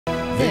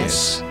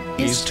This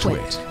is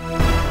Twit.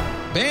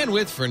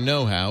 Bandwidth for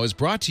Know-How is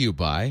brought to you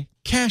by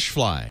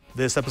CacheFly.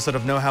 This episode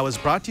of Know-How is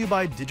brought to you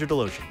by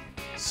DigitalOcean.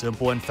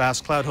 Simple and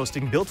fast cloud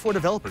hosting built for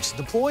developers.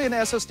 Deploy an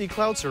SSD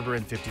cloud server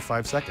in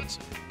 55 seconds.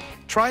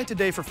 Try it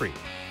today for free.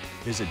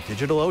 Visit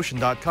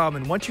DigitalOcean.com,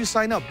 and once you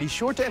sign up, be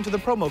sure to enter the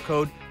promo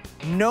code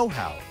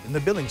KNOWHOW in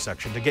the billing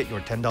section to get your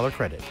 $10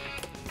 credit.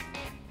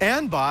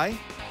 And by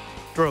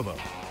Drobo,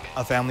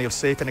 a family of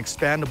safe and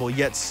expandable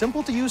yet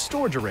simple-to-use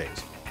storage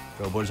arrays.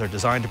 Drobos are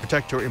designed to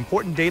protect your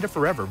important data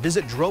forever.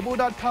 Visit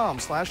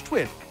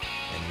drobo.com/twit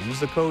and use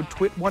the code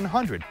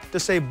TWIT100 to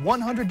save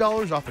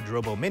 $100 off a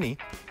Drobo Mini,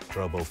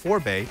 Drobo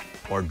 4-Bay,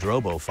 or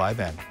Drobo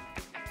 5N.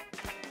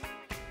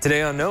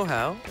 Today on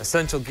Know-How,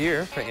 essential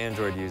gear for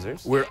Android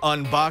users. We're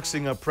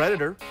unboxing a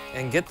Predator.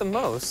 And get the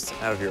most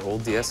out of your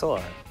old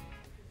DSLR.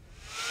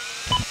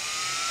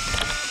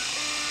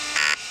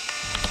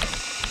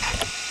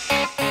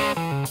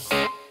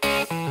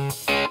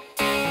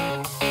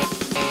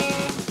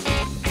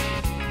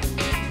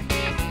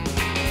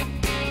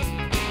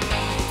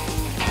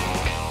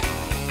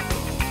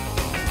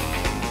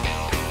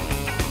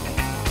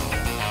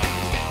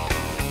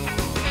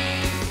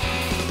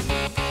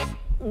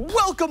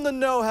 Welcome to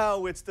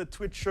Know-How. It's the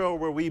Twitch show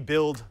where we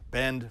build,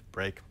 bend,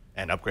 break,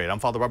 and upgrade. I'm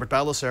Father Robert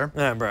Balacer.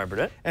 I'm Brian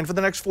Burdett. And for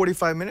the next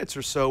 45 minutes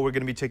or so, we're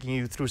going to be taking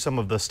you through some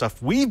of the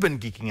stuff we've been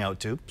geeking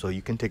out to, so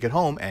you can take it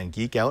home and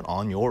geek out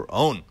on your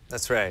own.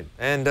 That's right.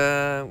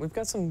 And we've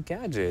got some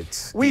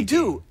gadgets. We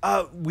do.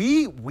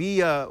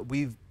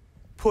 We've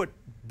put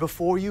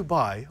Before You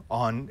Buy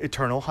on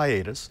eternal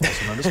hiatus,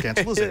 also known as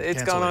cancellation.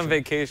 It's gone on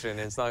vacation.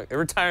 It's not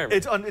retirement.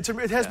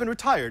 It has been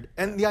retired.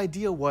 And the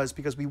idea was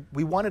because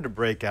we wanted to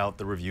break out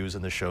the reviews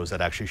and the shows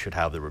that actually should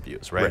have the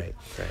reviews, right?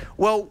 Right.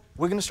 Well,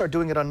 we're going to start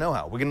doing it on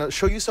Know-How. We're going to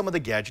show you some of the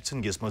gadgets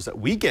and gizmos that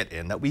we get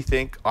in that we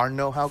think our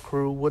Know-How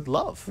crew would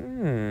love.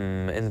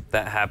 And if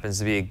that happens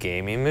to be a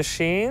gaming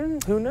machine,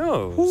 who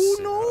knows?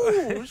 Who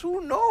knows?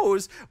 Who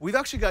knows? We've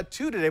actually got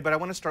two today, but I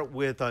want to start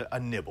with a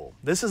nibble.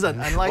 This is a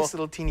nice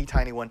little teeny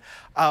tiny one.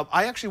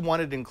 I actually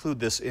wanted to include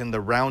this in the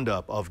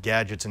roundup of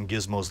gadgets and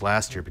gizmos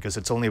last year because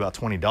it's only about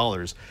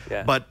 $20.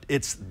 Yeah. But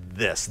it's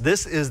this.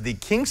 This is the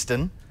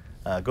Kingston.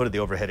 Go to the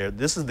overhead here.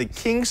 This is the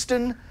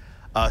Kingston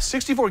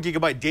 64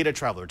 gigabyte data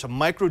traveler. It's a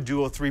Micro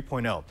Duo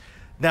 3.0.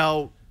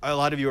 Now, a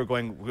lot of you are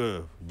going,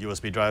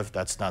 USB drive,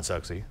 that's not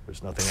sexy.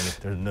 There's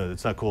nothing no,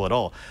 it's not cool at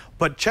all.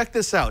 But check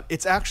this out.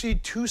 It's actually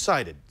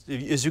two-sided.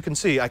 As you can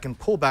see, I can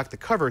pull back the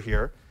cover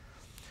here.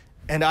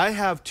 And I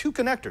have two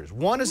connectors.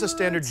 One is a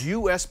standard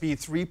USB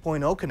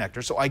 3.0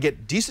 connector, so I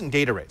get decent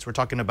data rates. We're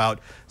talking about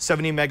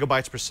 70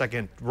 megabytes per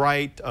second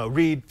read,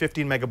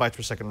 15 megabytes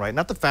per second write.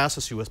 Not the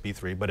fastest USB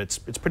 3, but it's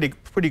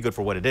pretty good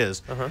for what it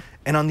is.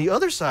 And on the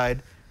other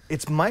side,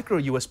 it's micro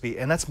USB,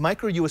 and that's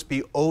micro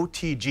USB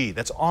OTG.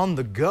 That's on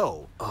the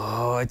go.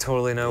 Oh, I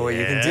totally know what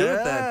you can do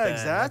with that then.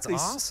 Exactly.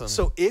 That's awesome.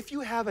 So if you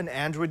have an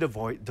Android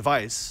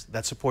device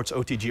that supports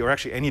OTG, or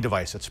actually any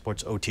device that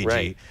supports OTG,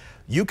 right,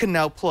 you can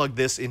now plug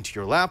this into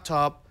your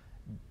laptop,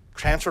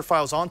 transfer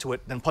files onto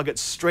it, then plug it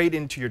straight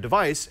into your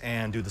device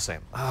and do the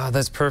same.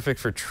 That's perfect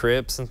for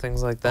trips and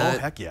things like that. Oh,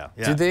 heck yeah.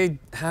 Do they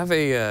have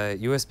a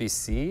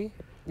USB-C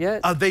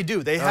yet? They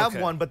do. They have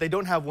one, but they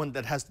don't have one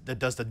that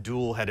does the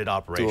dual-headed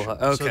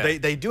operation. So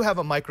they do have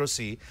a micro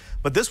C,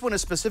 but this one is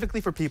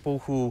specifically for people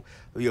who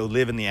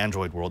live in the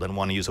Android world and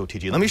want to use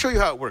OTG. Let me show you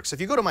how it works.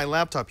 If you go to my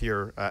laptop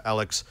here,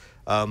 Alex,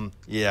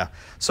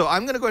 so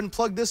I'm going to go ahead and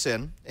plug this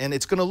in, and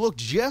it's going to look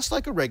just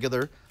like a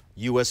regular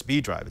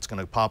USB drive. It's going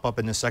to pop up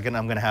in a second.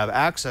 I'm going to have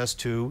access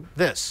to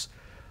this.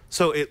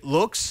 So it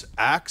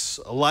acts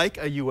like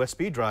a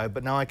USB drive,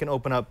 but now I can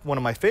open up one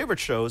of my favorite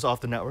shows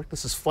off the network.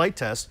 This is Flight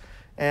Test.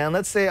 And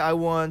let's say I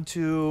want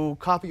to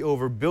copy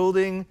over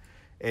building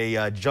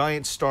a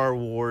giant Star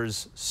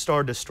Wars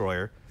Star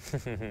Destroyer.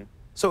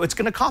 So it's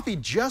going to copy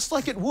just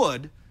like it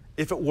would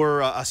if it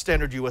were a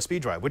standard USB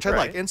drive, which I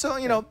like. And so,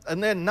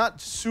 and then not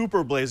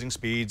super blazing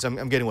speeds.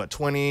 I'm getting, what,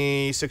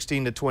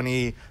 16 to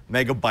 20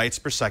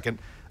 megabytes per second.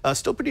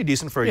 Still pretty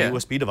decent for a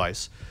USB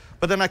device.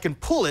 But then I can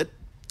pull it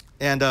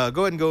and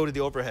go ahead and go to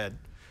the overhead.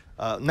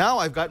 Now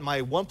I've got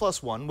my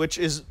OnePlus One, which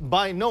is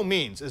by no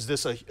means is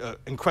this an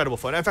incredible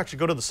phone. In fact,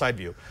 go to the side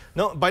view.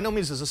 No, by no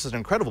means is this an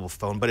incredible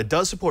phone, but it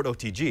does support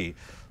OTG,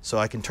 so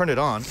I can turn it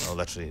on. Oh,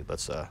 actually,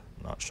 let's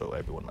not show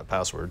everyone my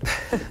password.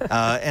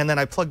 And then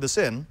I plug this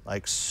in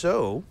like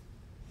so,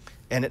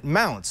 and it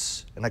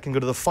mounts. And I can go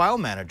to the file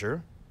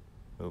manager.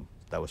 Oh,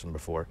 that was from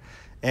before.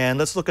 And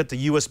let's look at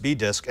the USB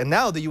disk. And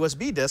now the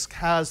USB disk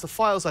has the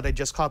files that I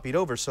just copied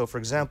over. So, for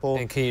example...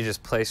 And can you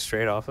just play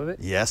straight off of it?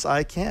 Yes,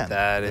 I can.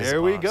 That is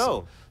There awesome. we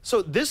go.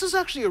 So this is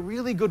actually a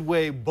really good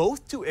way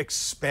both to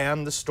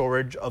expand the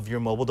storage of your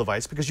mobile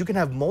device, because you can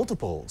have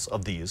multiples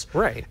of these.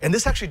 Right. And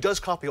this actually does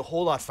copy a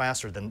whole lot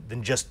faster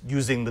than just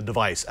using the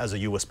device as a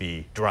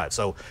USB drive.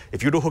 So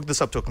if you were to hook this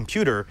up to a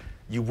computer,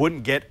 you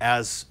wouldn't get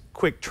as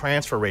quick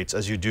transfer rates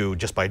as you do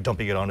just by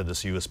dumping it onto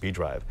this USB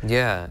drive.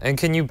 Yeah, and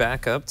can you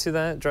back up to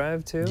that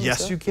drive too?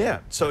 Yes, you can.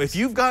 So if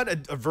you've got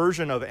a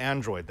version of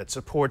Android that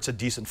supports a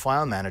decent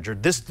file manager,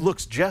 this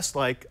looks just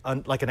like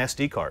an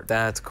SD card.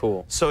 That's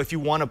cool. So if you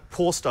want to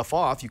pull stuff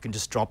off, you can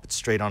just drop it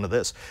straight onto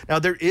this. Now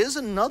there is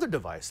another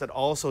device that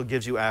also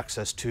gives you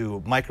access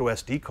to micro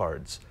SD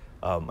cards.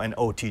 And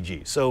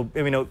OTG. So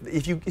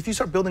if you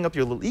start building up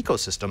your little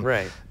ecosystem,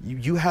 right,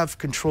 you have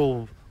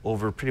control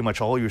over pretty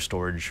much all your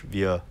storage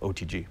via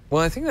OTG.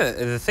 Well, I think that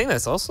the thing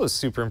that's also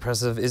super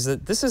impressive is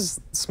that this is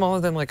smaller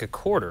than like a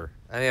quarter.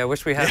 I mean, I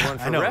wish we had one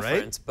for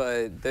reference,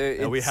 right?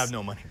 But we have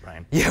no money,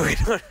 Brian. Yeah, we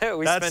don't have.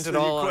 We spent it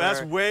all on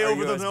that's way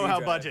over the know-how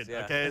budget.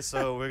 Yeah. Okay,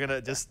 so we're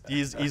gonna just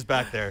ease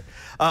back there.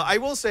 I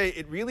will say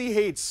it really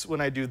hates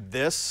when I do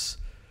this.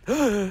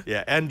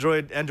 Yeah,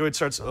 Android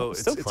starts. Oh,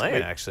 it's still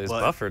playing. Actually, it's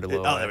buffered a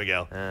little. Oh, there we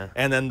go.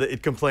 And then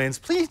it complains.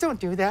 Please don't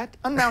do that.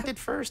 Unmount it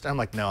first. I'm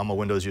like, no, I'm a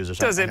Windows user.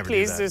 So Does I it never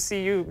please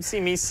do to see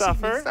me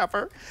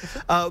suffer?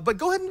 But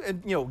go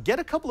ahead and get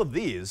a couple of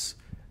these.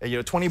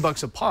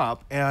 $20 a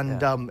pop,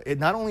 and it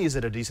not only is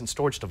it a decent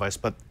storage device,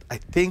 but I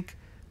think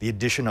the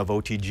addition of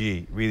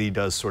OTG really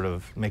does sort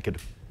of make it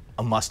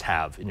a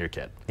must-have in your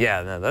kit.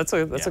 Yeah, no, that's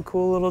a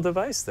cool little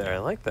device there. I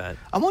like that.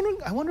 I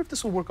wonder if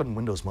this will work on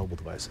Windows mobile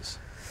devices.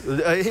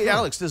 Hey,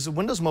 Alex, does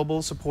Windows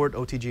Mobile support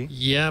OTG?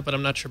 Yeah, but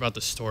I'm not sure about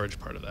the storage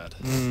part of that.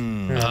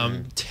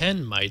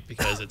 10 might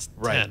because it's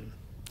 10.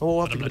 Well,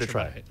 we'll have to give it a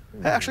try.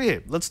 Actually, hey,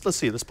 let's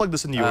see. Let's plug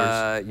this into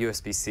yours.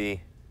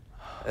 USB-C.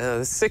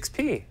 This is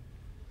 6P.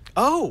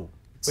 Oh.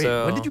 Wait,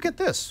 when did you get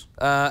this?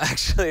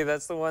 Actually,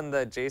 that's the one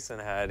that Jason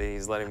had.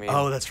 He's letting me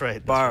that's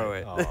right. borrow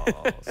it.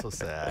 Oh, so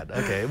sad.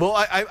 Okay. Well,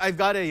 I've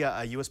got a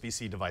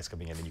USB-C device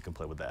coming in, and you can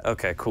play with that.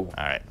 Okay, cool.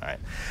 All right.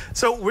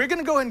 So we're going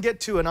to go ahead and get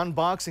to an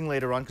unboxing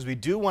later on because we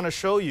do want to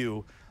show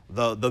you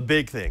the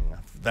big thing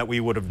that we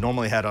would have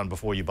normally had on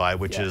before you buy,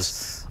 which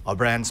is a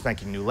brand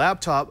spanking new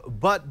laptop.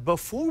 But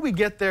before we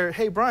get there,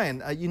 hey,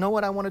 Brian, you know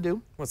what I want to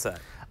do? What's that?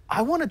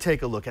 I want to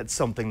take a look at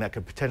something that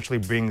could potentially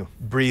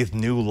breathe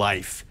new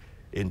life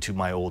into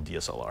my old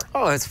DSLR.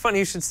 Oh, it's funny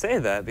you should say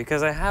that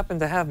because I happen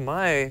to have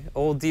my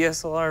old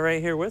DSLR right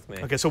here with me.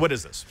 Okay, so what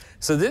is this?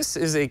 So this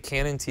is a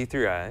Canon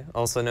T3i,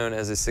 also known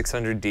as a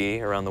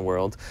 600D around the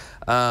world.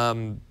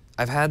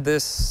 I've had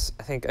this,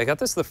 I think I got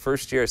this the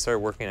first year I started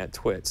working at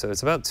Twit, so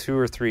it's about 2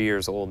 or 3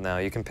 years old now.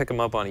 You can pick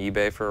them up on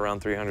eBay for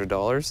around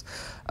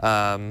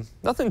 $300.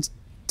 Nothing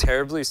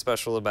terribly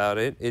special about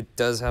it. It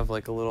does have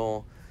like a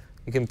little,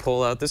 you can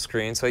pull out the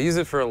screen. So I use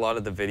it for a lot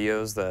of the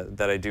videos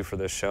that I do for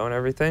this show and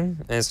everything.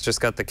 And it's just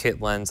got the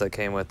kit lens that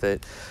came with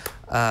it.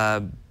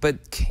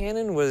 But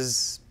Canon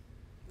was,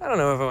 I don't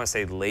know if I want to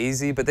say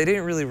lazy, but they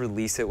didn't really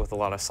release it with a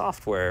lot of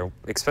software,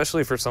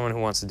 especially for someone who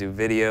wants to do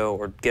video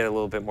or get a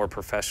little bit more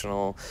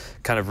professional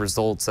kind of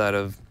results out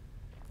of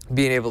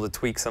being able to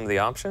tweak some of the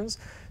options.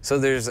 So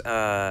there's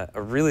a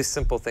really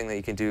simple thing that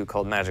you can do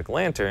called Magic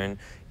Lantern.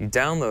 You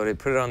download it,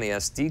 put it on the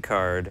SD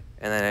card,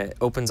 and then it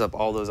opens up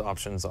all those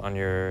options on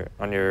your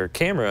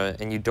camera,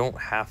 and you don't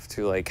have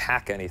to like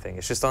hack anything.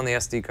 It's just on the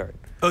SD card.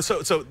 Oh,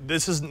 so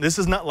this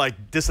is not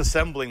like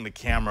disassembling the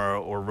camera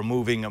or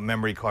removing a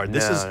memory card.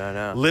 This is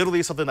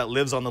literally something that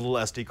lives on the little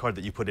SD card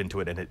that you put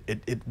into it, and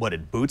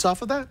it boots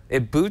off of that?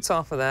 It boots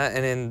off of that,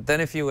 and then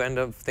if you end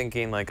up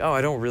thinking like, oh, I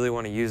don't really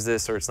want to use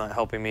this or it's not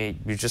helping me,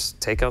 you just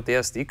take out the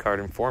SD card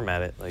and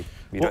format it. Like,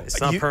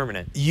 it's not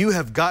permanent. You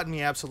have gotten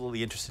me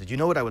absolutely interested. You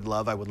know what I would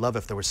love? I would love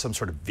if there was some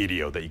sort of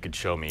video that you could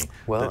show me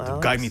to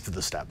guide me through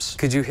the steps.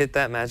 Could you hit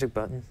that magic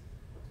button?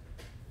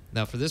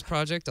 Now for this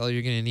project, all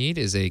you're going to need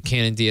is a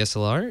Canon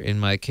DSLR. In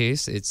my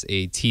case, it's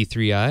a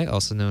T3i,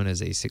 also known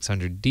as a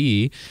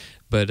 600D,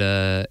 but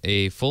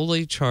a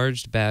fully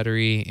charged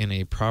battery and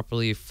a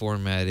properly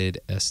formatted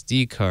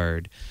SD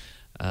card.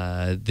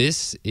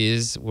 This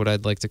is what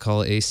I'd like to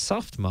call a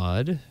soft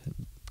mod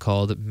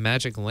called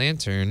Magic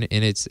Lantern,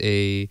 and it's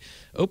a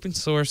open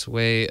source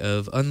way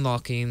of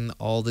unlocking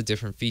all the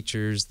different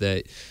features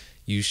that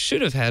you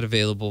should have had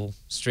available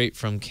straight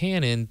from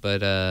Canon,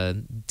 but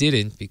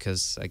didn't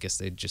because I guess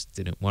they just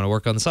didn't want to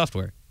work on the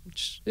software,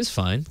 which is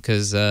fine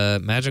because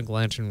Magic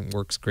Lantern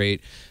works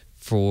great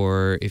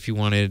for if you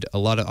wanted a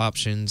lot of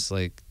options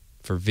like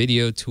for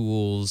video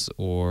tools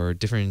or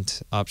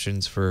different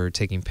options for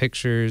taking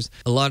pictures.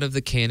 A lot of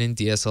the Canon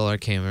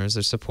DSLR cameras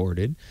are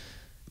supported.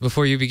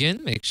 Before you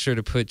begin, make sure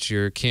to put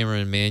your camera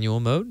in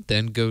manual mode,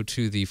 then go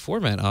to the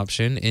format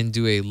option and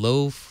do a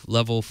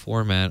low-level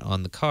format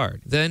on the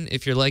card. Then,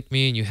 if you're like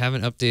me and you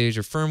haven't updated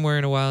your firmware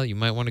in a while, you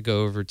might want to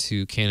go over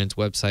to Canon's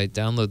website,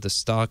 download the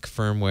stock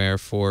firmware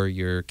for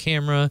your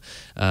camera.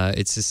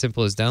 It's as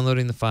simple as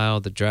downloading the file,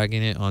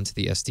 dragging it onto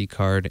the SD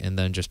card, and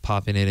then just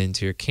popping it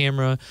into your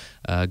camera.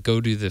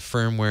 Go to the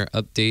firmware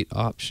update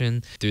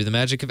option. Through the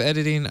magic of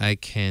editing, I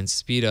can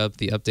speed up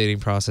the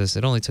updating process.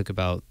 It only took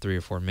about 3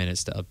 or 4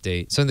 minutes to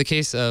update. So in the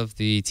case of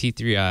the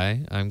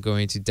T3i, I'm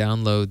going to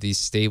download the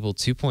stable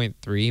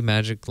 2.3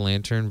 Magic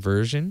Lantern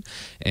version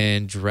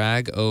and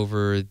drag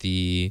over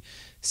the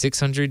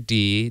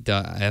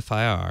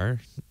 600D.fir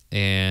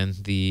and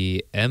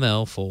the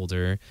ML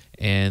folder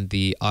and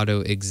the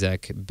auto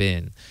exec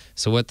bin.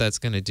 So what that's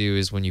going to do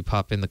is when you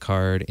pop in the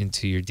card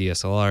into your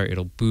DSLR,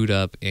 it'll boot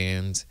up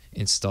and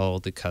install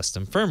the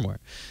custom firmware.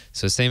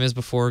 So same as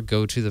before,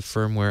 go to the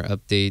firmware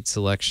update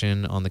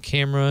selection on the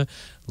camera,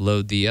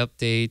 load the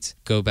update,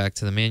 go back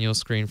to the manual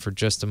screen for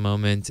just a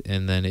moment,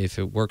 and then if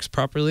it works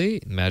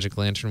properly, Magic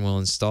Lantern will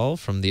install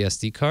from the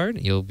SD card.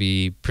 You'll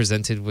be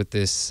presented with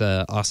this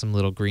awesome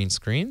little green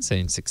screen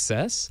saying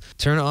success.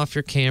 Turn off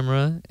your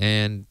camera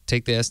and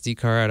take the SD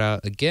card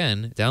out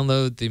again.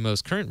 Download the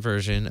most current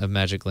version of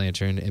Magic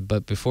Lantern,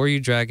 but before you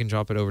drag and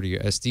drop it over to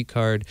your SD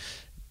card,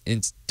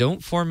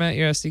 don't format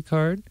your SD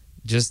card.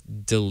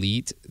 Just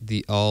delete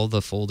all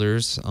the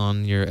folders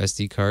on your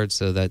SD card.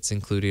 So that's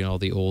including all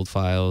the old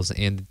files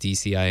and the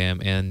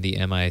DCIM and the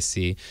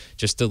MIC.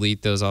 Just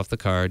delete those off the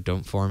card.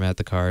 Don't format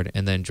the card.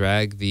 And then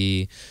drag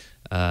the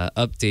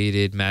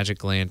updated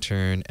Magic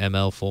Lantern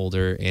ML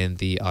folder in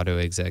the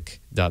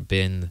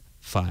autoexec.bin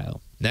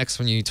file. Next,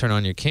 when you turn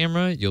on your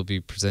camera, you'll be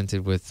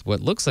presented with what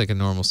looks like a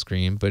normal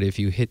screen, but if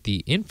you hit the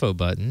info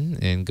button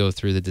and go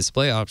through the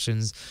display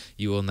options,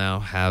 you will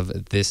now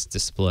have this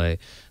display.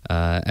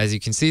 As you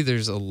can see,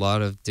 there's a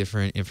lot of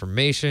different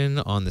information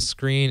on the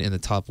screen. In the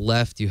top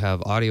left, you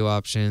have audio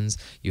options,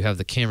 you have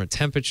the camera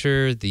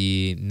temperature,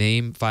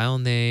 the file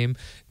name,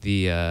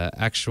 the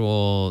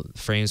actual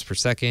frames per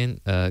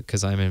second,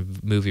 because I'm in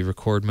movie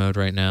record mode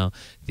right now,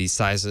 the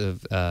size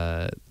of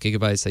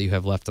gigabytes that you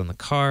have left on the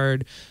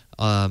card,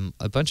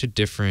 a bunch of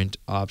different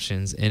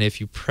options. And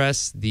if you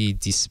press the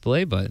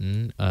display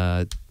button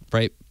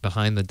right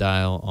behind the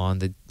dial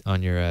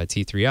on your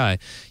T3i,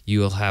 you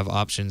will have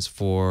options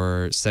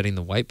for setting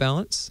the white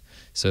balance.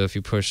 So if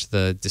you push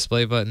the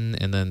display button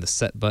and then the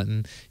set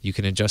button, you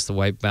can adjust the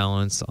white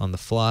balance on the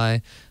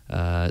fly.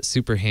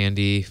 Super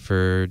handy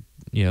for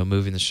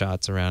moving the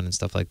shots around and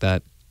stuff like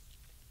that.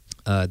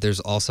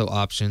 There's also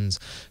options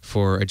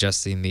for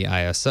adjusting the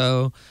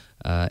ISO.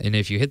 And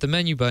if you hit the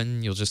menu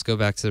button, you'll just go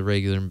back to the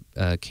regular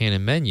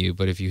Canon menu.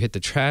 But if you hit the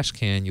trash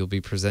can, you'll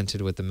be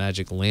presented with the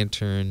Magic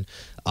Lantern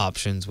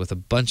options with a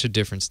bunch of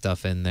different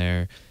stuff in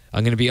there.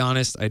 I'm going to be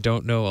honest, I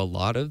don't know a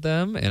lot of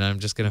them, and I'm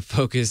just going to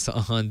focus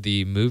on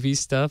the movie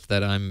stuff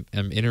that I'm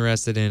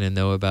interested in and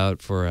know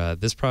about for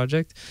this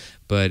project.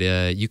 But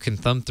you can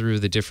thumb through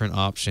the different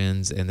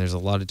options, and there's a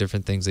lot of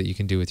different things that you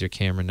can do with your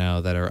camera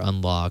now that are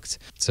unlocked.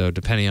 So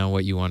depending on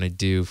what you want to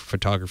do,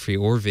 photography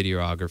or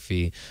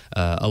videography,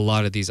 a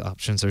lot of these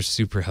options are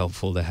super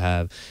helpful to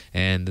have.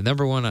 And the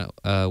number one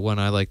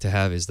I like to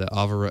have is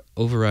the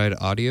override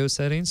audio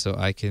settings, so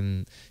I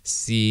can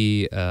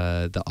see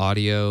the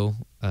audio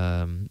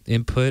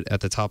input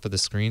at the top of the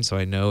screen, so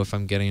I know if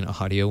I'm getting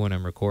audio when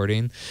I'm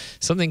recording.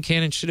 Something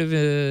Canon should have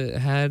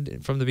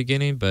had from the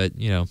beginning, but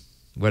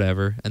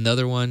whatever.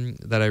 Another one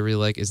that I really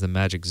like is the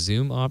Magic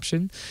Zoom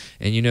option,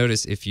 and you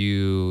notice if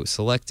you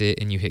select it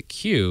and you hit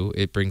Q,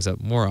 it brings up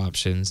more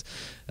options,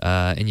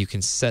 and you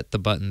can set the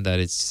button that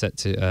it's set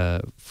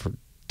to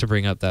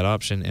bring up that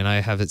option, and I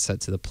have it set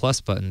to the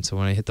plus button. So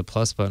when I hit the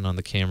plus button on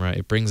the camera,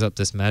 it brings up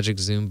this Magic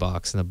Zoom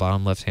box in the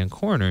bottom left hand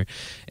corner.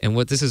 And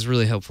what this is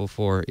really helpful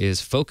for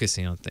is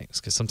focusing on things,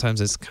 because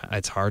sometimes it's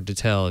hard to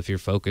tell if you're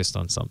focused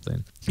on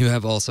something. You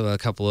have also a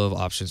couple of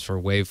options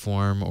for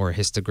waveform or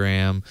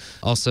histogram.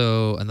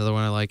 Also, another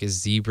one I like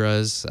is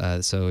zebras.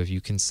 So if you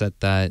can set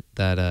that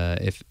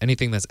if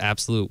anything that's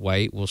absolute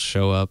white will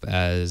show up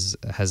has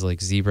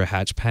like zebra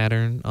hatch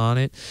pattern on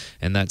it,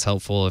 and that's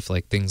helpful if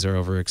like things are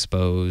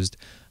overexposed.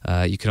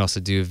 You can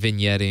also do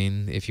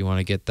vignetting if you want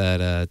to get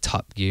that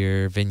Top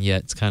Gear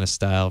vignettes kind of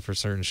style for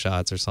certain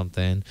shots or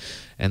something.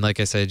 And like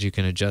I said, you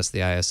can adjust the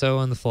ISO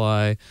on the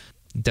fly.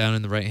 Down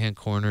in the right-hand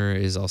corner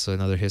is also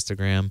another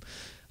histogram.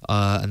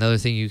 Another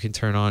thing you can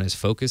turn on is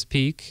focus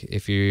peak.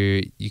 If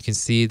you can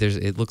see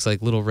it looks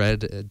like little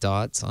red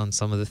dots on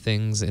some of the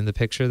things in the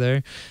picture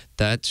there.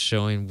 That's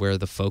showing where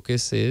the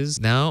focus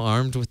is. Now,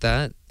 armed with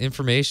that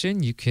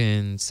information, you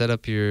can set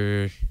up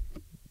you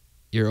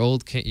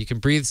can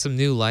breathe some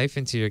new life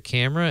into your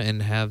camera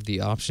and have the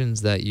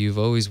options that you've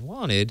always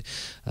wanted,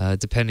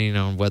 depending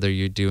on whether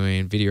you're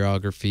doing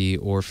videography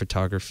or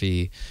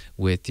photography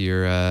with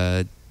your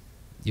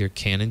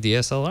Canon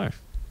DSLR.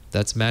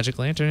 That's Magic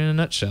Lantern in a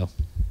nutshell.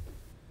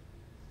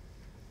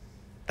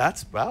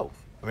 Wow.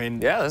 I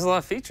mean, yeah, there's a lot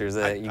of features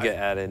that you get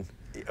added.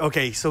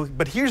 Okay,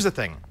 but here's the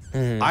thing.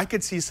 I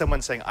could see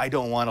someone saying, I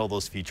don't want all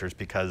those features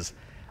because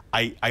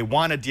I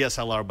want a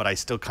DSLR, but I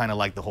still kind of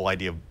like the whole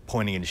idea of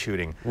pointing and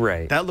shooting.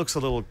 Right. That looks a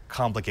little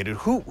complicated.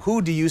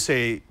 Who do you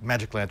say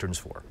Magic Lantern's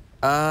for?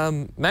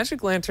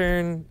 Magic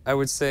Lantern, I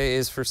would say,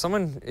 is for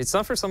someone, it's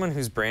not for someone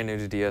who's brand new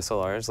to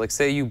DSLRs. Like,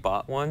 say you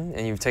bought one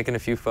and you've taken a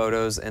few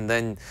photos and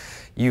then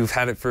you've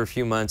had it for a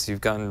few months,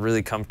 you've gotten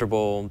really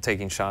comfortable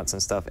taking shots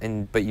and stuff,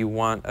 but you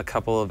want a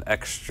couple of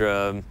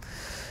extra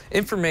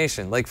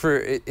Information, like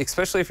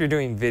especially if you're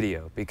doing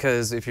video,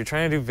 because if you're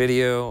trying to do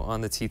video on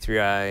the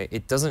T3i,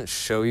 it doesn't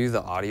show you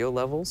the audio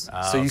levels.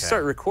 So you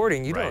start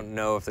recording, you don't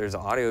know if there's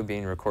audio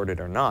being recorded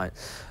or not.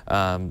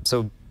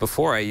 So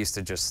before I used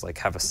to just like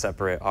have a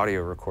separate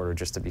audio recorder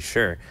just to be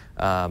sure.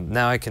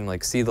 Now I can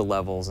like see the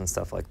levels and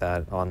stuff like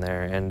that on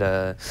there. And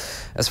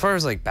as far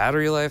as like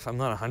battery life, I'm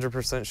not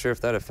 100% sure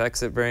if that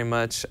affects it very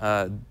much.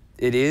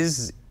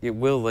 It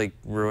will like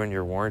ruin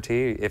your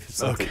warranty if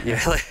something,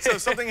 so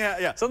something,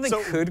 something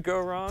could go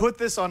wrong. Put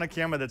this on a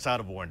camera that's out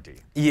of warranty.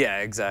 Yeah,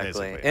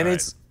 exactly.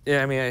 Basically.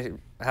 And I mean,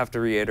 I have to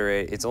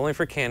reiterate, it's only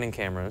for Canon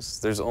cameras.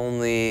 There's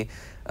only,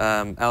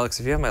 Alex,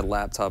 if you have my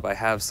laptop, I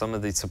have some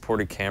of the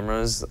supported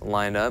cameras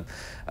lined up.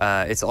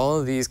 It's all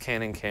of these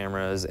Canon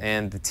cameras,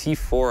 and the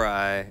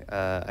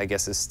T4i, I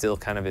guess, is still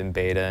kind of in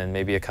beta, and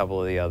maybe a couple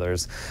of the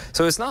others.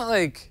 So it's not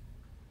like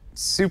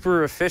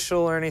super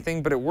official or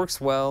anything, but it works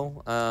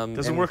well.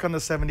 Doesn't work on the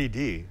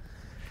 70D.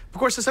 Of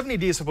course, the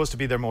 70D is supposed to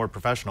be their more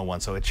professional one,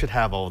 so it should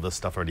have all this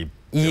stuff already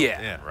built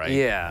in, right?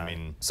 Yeah. I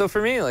mean, so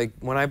for me, like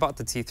when I bought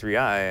the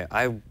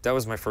T3i, that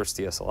was my first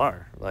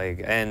DSLR,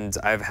 and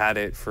I've had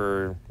it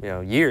for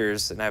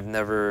years, and I've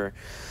never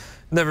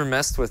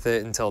messed with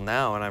it until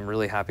now, and I'm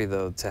really happy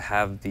though to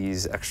have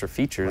these extra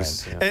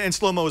features. Right. And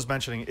Slow-Mo was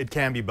mentioning it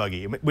can be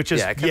buggy, which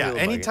is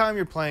anytime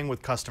you're playing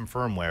with custom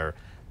firmware.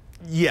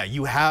 Yeah,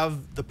 you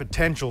have the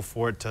potential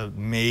for it to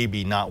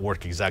maybe not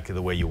work exactly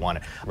the way you want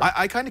it. Right.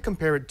 I kind of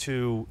compare it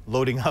to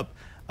loading up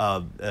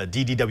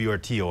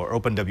DDWRT or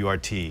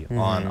OpenWRT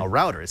on a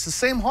router. It's the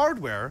same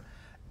hardware,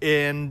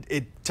 and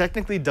it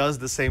technically does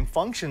the same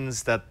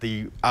functions that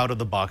the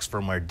out-of-the-box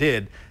firmware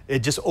did. It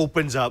just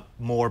opens up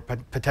more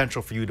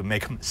potential for you to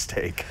make a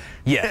mistake.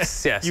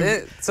 Yes, yes.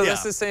 So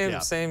that's the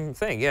same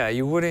thing. Yeah,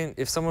 you wouldn't,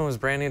 if someone was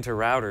brand new to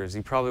routers,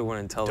 you probably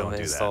wouldn't tell them to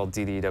install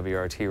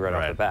DDWRT right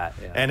off the bat.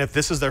 Yeah. And if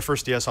this is their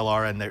first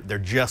DSLR and they're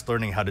just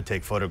learning how to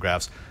take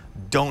photographs,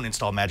 don't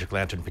install Magic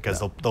Lantern,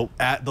 because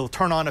they'll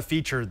turn on a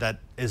feature that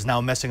is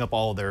now messing up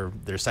all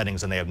their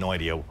settings, and they have no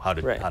idea how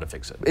to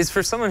fix it. It's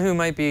for someone who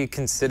might be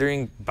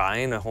considering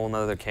buying a whole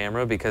nother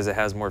camera because it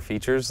has more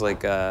features.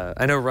 Like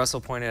I know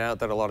Russell pointed out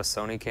that a lot of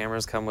Sony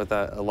cameras come with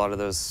a lot of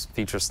those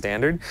features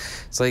standard.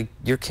 It's like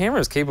your camera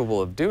is capable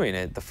of doing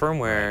it. The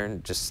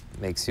firmware just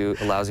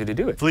allows you to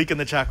do it. Fleek in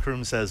the chat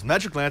room says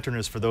Magic Lantern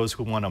is for those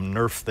who want to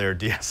nerf their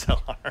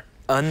DSLR.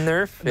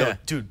 Unnerf? No,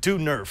 do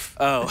nerf.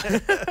 Oh.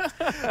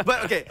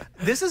 But okay,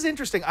 this is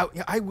interesting.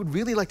 I would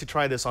really like to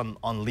try this on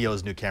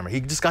Leo's new camera. He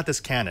just got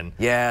this Canon.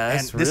 Yeah,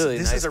 that's really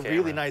nice. This is a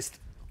really nice.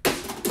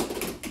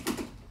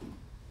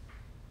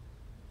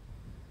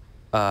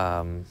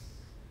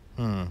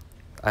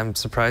 I'm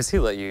surprised he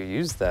let you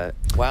use that.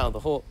 Wow, the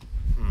whole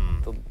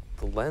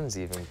the lens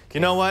even.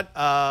 You know what?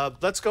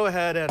 Let's go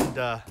ahead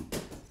and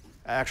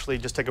actually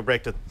just take a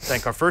break to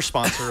thank our first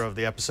sponsor of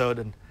the episode,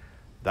 and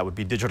that would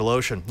be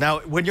DigitalOcean. Now,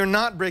 when you're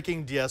not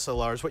breaking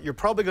DSLRs, what you're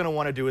probably going to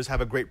want to do is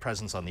have a great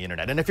presence on the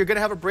internet. And if you're going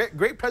to have a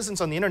great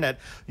presence on the internet,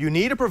 you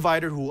need a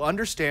provider who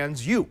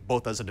understands you,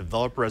 both as a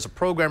developer, as a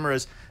programmer,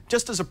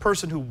 just as a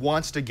person who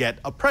wants to get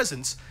a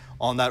presence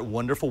on that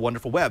wonderful,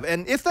 wonderful web.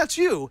 And if that's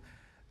you,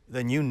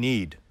 then you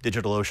need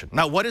DigitalOcean.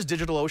 Now, what is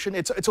DigitalOcean?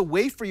 It's a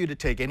way for you to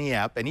take any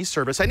app, any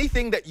service,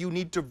 anything that you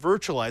need to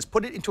virtualize,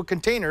 put it into a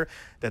container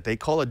that they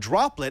call a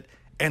droplet,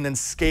 and then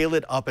scale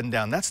it up and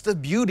down. That's the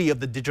beauty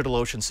of the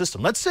DigitalOcean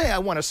system. Let's say I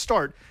want to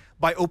start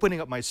by opening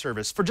up my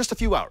service for just a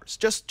few hours,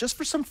 just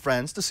for some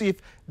friends to see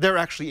if they're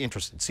actually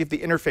interested, see if the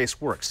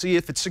interface works, see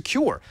if it's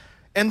secure.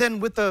 And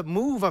then with the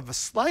move of a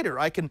slider,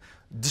 I can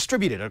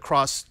distribute it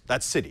across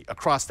that city,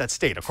 across that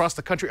state, across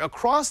the country,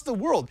 across the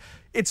world.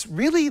 It's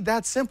really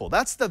that simple.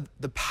 That's the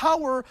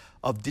power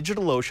of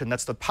DigitalOcean.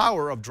 That's the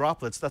power of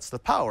droplets. That's the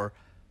power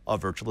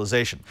of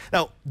virtualization.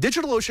 Now,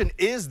 DigitalOcean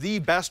is the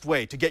best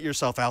way to get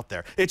yourself out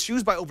there. It's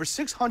used by over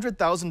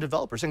 600,000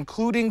 developers,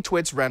 including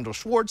Twit's Randall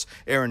Schwartz,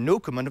 Aaron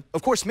Newcomb, and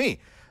of course me.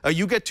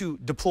 You get to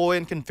deploy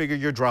and configure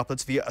your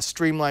droplets via a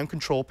streamlined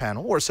control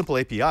panel or a simple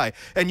API,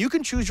 and you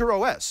can choose your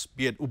OS,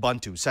 be it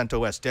Ubuntu,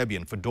 CentOS,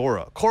 Debian,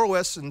 Fedora,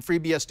 CoreOS, and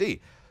FreeBSD.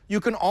 You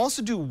can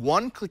also do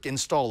one-click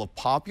install of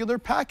popular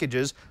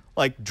packages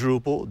like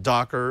Drupal,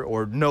 Docker,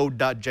 or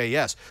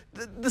Node.js.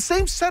 The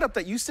same setup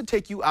that used to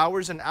take you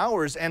hours and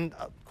hours and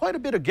quite a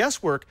bit of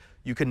guesswork,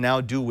 you can now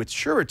do with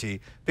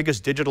surety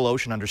because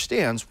DigitalOcean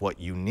understands what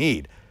you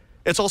need.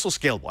 It's also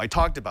scalable. I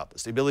talked about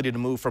this, the ability to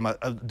move from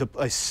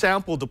a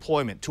sample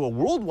deployment to a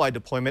worldwide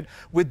deployment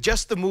with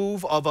just the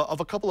move of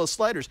a couple of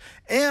sliders.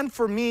 And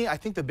for me, I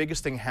think the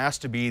biggest thing has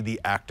to be the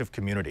active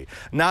community.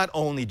 Not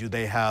only do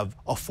they have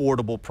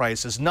affordable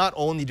prices, not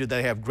only do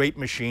they have great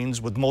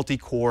machines with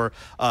multi-core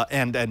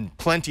and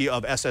plenty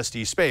of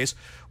SSD space,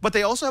 but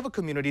they also have a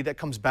community that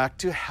comes back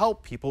to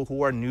help people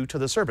who are new to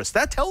the service.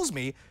 That tells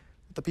me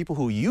that the people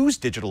who use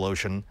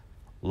DigitalOcean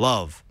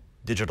love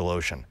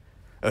DigitalOcean.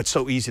 It's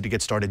so easy to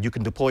get started. You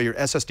can deploy your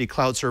SSD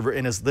cloud server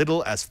in as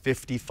little as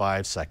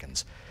 55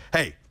 seconds.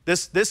 Hey,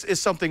 this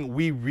is something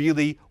we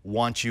really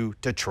want you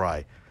to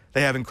try.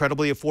 They have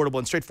incredibly affordable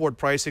and straightforward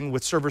pricing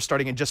with servers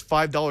starting at just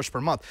 $5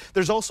 per month.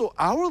 There's also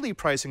hourly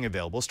pricing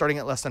available starting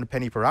at less than a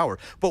penny per hour.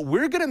 But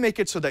we're going to make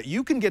it so that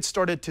you can get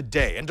started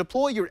today and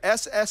deploy your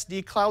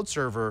SSD cloud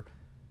server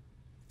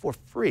for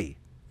free.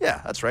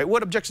 Yeah, that's right.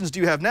 What objections do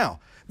you have now?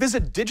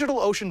 Visit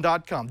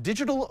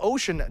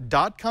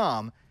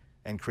DigitalOcean.com,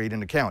 and create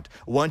an account.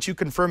 Once you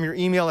confirm your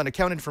email and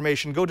account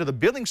information, go to the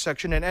billing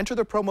section and enter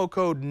the promo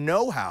code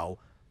KNOWHOW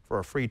for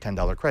a free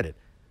 $10 credit.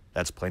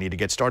 That's plenty to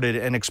get started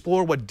and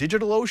explore what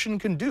DigitalOcean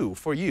can do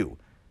for you.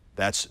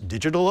 That's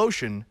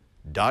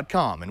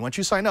DigitalOcean.com. And once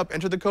you sign up,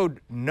 enter the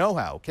code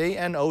KNOWHOW,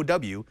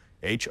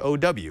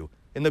 KNOWHOW,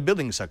 in the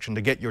billing section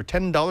to get your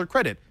 $10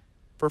 credit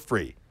for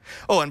free.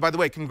 Oh, and by the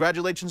way,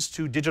 congratulations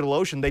to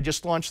DigitalOcean. They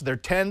just launched their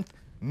 10th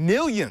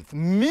millionth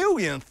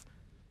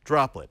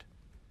droplet.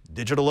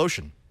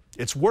 DigitalOcean.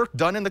 It's work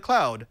done in the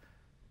cloud,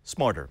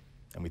 smarter.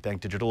 And we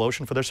thank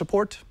DigitalOcean for their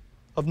support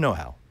of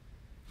know-how.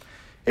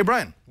 Hey,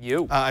 Brian.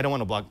 You. I don't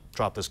want to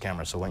drop this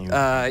camera, so why don't you...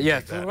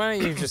 yeah, why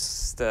don't you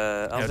just...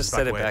 I'll just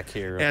set it back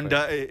here. And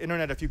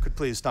Internet, if you could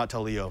please not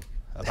tell Leo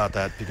about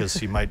that, because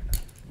he might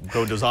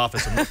go into his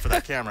office and look for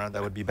that camera.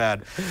 That would be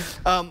bad.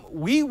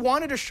 We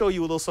wanted to show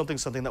you a little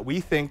something that we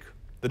think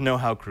the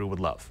know-how crew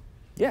would love.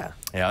 Yeah.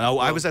 Yeah. Now,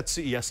 I was at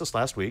CES this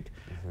last week.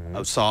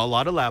 I saw a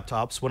lot of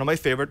laptops. One of my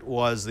favorite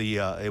was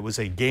it was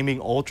a gaming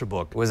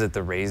ultrabook. Was it the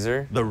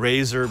Razer? The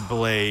Razer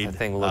Blade. That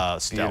thing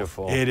looked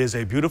beautiful. It is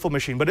a beautiful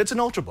machine, but it's an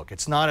ultrabook.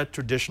 It's not a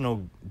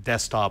traditional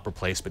desktop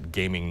replacement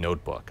gaming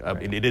notebook.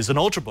 Right. It is an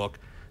ultrabook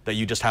that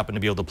you just happen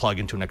to be able to plug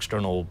into an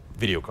external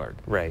video card.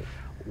 Right.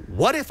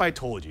 What if I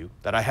told you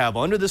that I have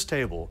under this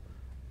table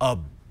a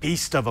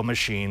beast of a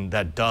machine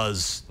that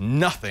does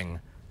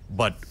nothing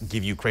but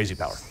give you crazy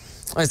power?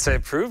 I'd say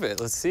prove it.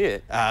 Let's see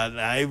it.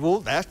 I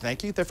will.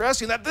 Thank you for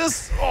asking that.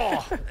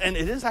 And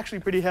it is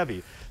actually pretty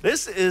heavy.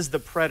 This is the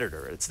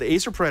Predator. It's the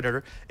Acer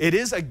Predator. It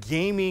is a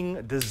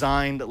gaming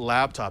designed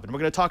laptop, and we're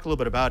going to talk a little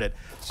bit about it.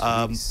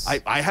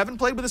 I haven't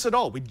played with this at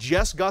all. We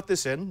just got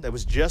this in. That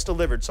was just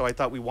delivered, so I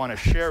thought we want to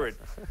share it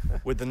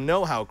with the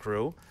know-how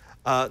crew.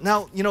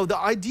 Now, you know, the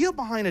idea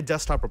behind a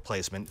desktop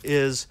replacement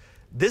is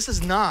this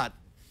is not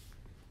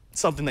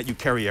something that you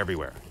carry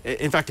everywhere.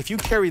 In fact, if you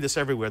carry this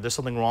everywhere, there's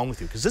something wrong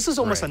with you, because this is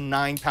almost a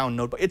 9-pound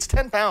notebook. It's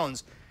 10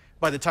 pounds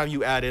by the time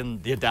you add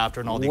in the adapter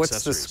and all the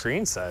accessories. What's the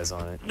screen size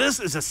on it? This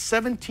is a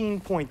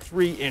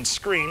 17.3-inch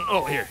screen.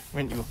 Oh, here.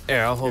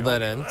 Here, I'll hold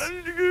that in.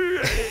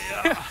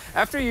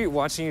 After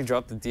watching you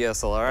drop the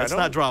DSLR, let's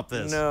not drop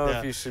this. No,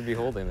 if you should be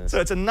holding this. So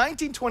it's a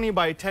 1920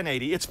 by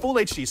 1080. It's full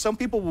HD. Some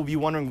people will be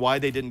wondering why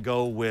they didn't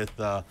go with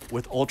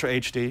Ultra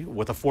HD,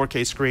 with a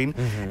 4K screen.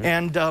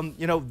 And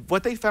you know,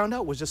 what they found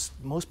out was just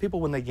most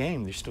people, when they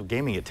game, they're still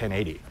gaming at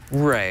 1080.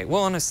 Right.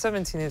 Well, on a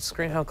 17-inch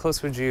screen, how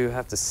close would you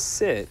have to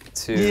sit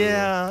to?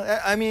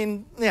 Yeah, I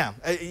mean, yeah.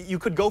 You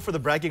could go for the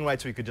bragging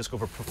rights, or you could just go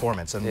for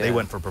performance, and they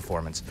went for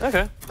performance.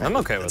 Okay, I'm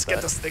okay with that. Let's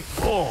get this thing.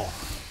 Oh.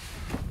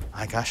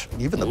 My gosh,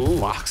 even the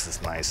box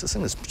is nice. This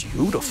thing is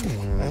beautiful.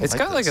 It's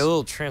got like a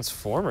little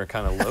Transformer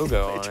kind of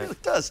logo on it. It really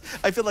does.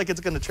 I feel like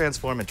it's going to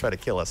transform and try to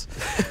kill us.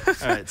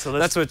 All right, so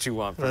that's what you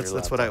want for your laptop.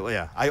 That's what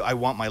I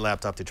want my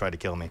laptop to try to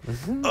kill me.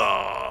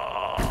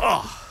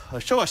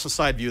 Show us the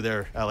side view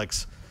there,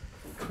 Alex.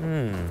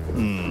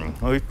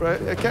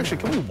 Actually,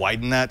 can we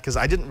widen that? Because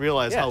I didn't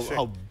realize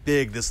how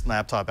big this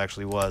laptop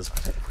actually was.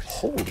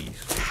 Holy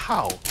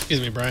cow.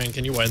 Excuse me, Brian,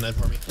 can you widen that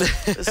for me?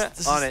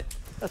 On it.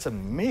 That's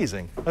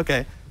amazing.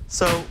 Okay.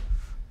 So,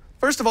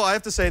 first of all, I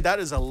have to say that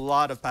is a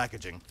lot of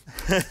packaging.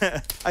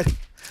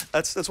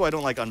 That's why I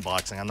don't like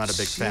unboxing. I'm not a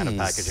big fan of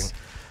packaging.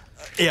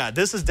 Yeah,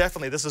 this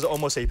is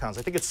almost 8 pounds.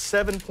 I think it's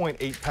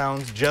 7.8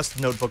 pounds just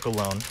the notebook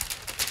alone.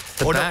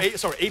 Or no,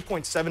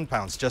 8.7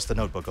 pounds just the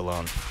notebook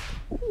alone.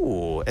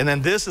 Ooh, and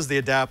then this is the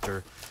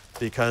adapter,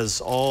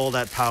 because all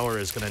that power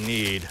is going to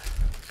need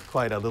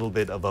quite a little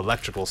bit of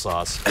electrical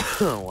sauce.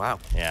 Oh, wow.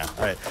 Yeah.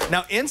 All right.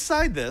 Now,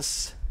 inside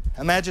this,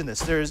 imagine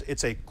this.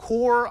 It's a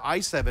Core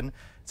i7.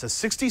 It's a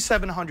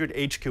 6700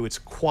 HQ. It's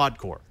quad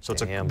core. So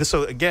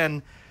so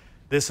again,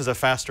 this is a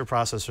faster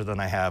processor than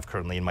I have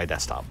currently in my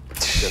desktop.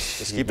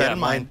 Just keep that in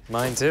mind.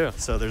 Mine too.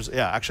 So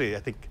actually,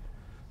 I think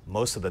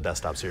most of the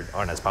desktops here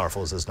aren't as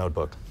powerful as this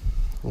notebook.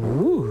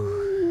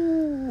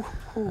 Ooh.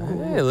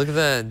 Hey, look at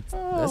that.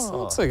 That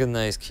looks like a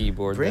nice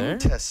keyboard there.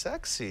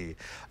 Sexy.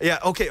 Yeah,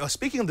 okay,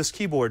 speaking of this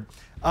keyboard,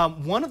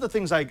 one of the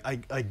things I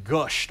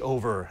gushed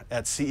over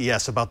at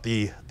CES about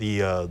the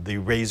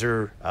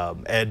Razer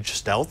Edge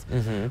Stealth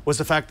was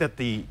the fact that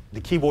the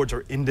keyboards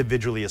are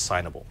individually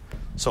assignable.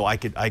 So I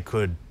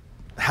could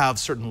have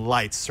certain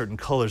lights, certain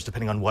colors,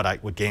 depending on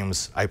what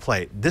games I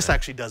play. This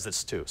actually does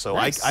this too. So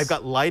nice. I've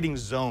got lighting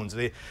zones.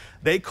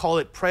 They call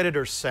it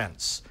Predator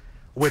Sense,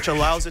 which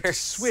allows it to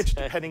switch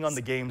depending on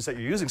the games that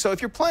you're using. So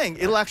if you're playing,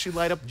 it'll actually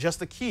light up just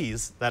the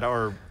keys that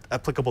are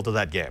applicable to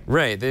that game.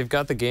 Right, they've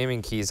got the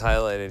gaming keys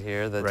highlighted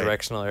here, the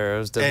directional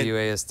arrows,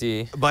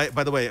 WASD.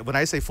 By the way, when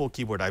I say full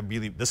keyboard,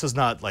 this is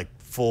not like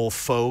full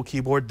faux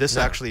keyboard. This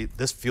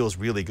feels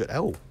really good.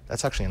 Oh,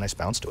 that's actually a nice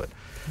bounce to it.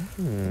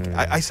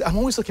 I'm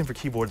always looking for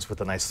keyboards with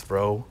a nice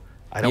throw.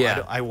 I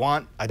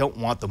don't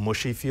want the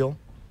mushy feel.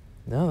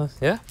 No,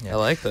 yeah, I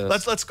like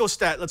those. Let's go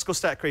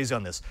stat crazy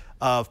on this.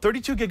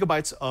 32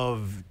 gigabytes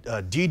of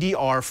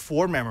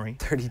DDR4 memory.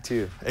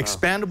 32.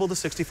 Expandable to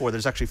 64.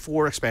 There's actually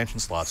 4 expansion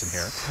slots in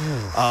here.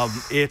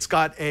 It's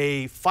got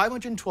a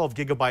 512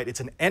 gigabyte. It's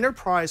an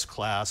enterprise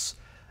class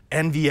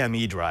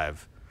NVMe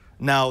drive.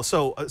 Now,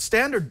 so a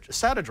standard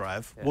SATA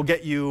drive will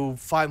get you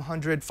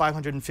 500,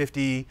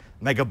 550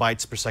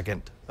 megabytes per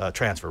second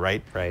transfer,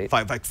 right? Right.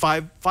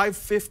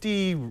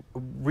 550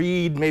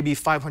 read, maybe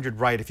 500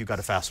 write if you got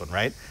a fast one,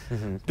 right?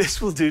 This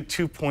will do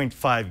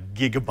 2.5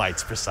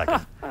 gigabytes per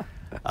second.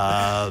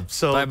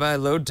 So bye-bye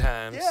load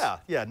times.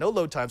 Yeah, no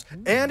load times.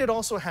 And it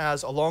also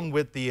has, along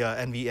with the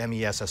NVMe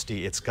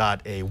SSD, it's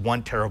got a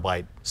 1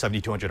 terabyte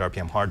 7200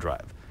 RPM hard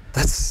drive.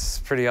 That's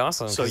pretty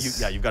awesome. So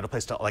you've got a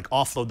place to like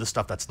offload the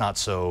stuff that's not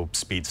so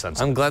speed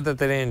sensitive. I'm glad that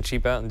they didn't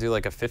cheap out and do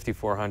like a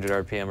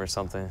 5400 RPM or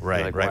something.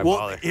 Right, like, right.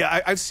 Well, Well,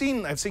 yeah, I've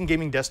seen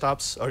gaming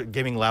desktops or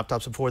gaming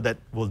laptops before that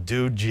will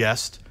do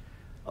just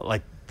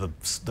like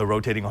the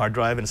rotating hard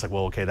drive, and it's like,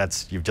 well, okay,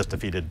 you've just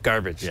defeated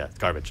garbage. Yeah,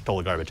 garbage,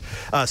 total garbage.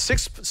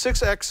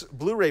 6x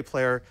Blu-ray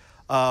player.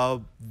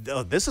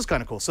 This is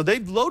kind of cool. So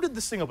they've loaded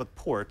this thing up with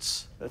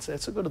ports.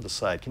 Let's go to the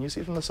side. Can you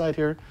see from the side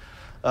here?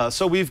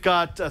 So we've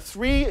got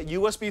 3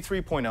 USB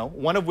 3.0,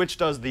 one of which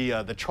does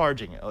the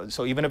charging.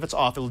 So even if it's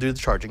off, it'll do the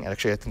charging.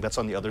 Actually, I think that's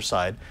on the other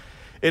side.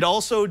 It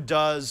also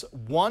does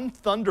 1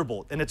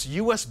 Thunderbolt, and it's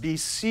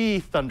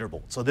USB-C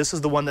Thunderbolt. So this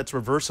is the one that's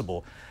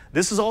reversible.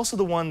 This is also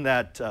the one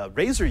that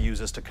Razer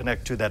uses to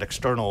connect to that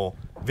external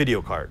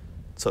video card.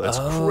 So it's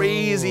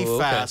crazy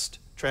fast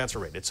transfer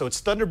rate. So it's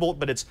Thunderbolt,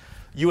 but it's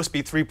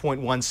USB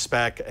 3.1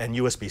 spec and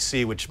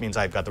USB-C, which means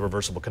I've got the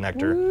reversible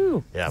connector.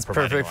 Woo. Yeah, it's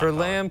perfect for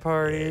LAN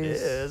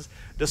parties. It is.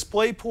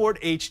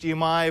 DisplayPort,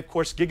 HDMI, of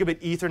course, gigabit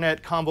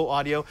Ethernet, combo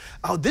audio.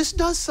 Oh, this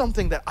does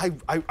something that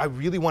I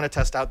really want to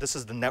test out. This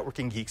is the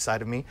networking geek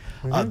side of me.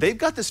 They've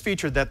got this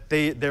feature that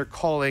they're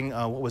calling,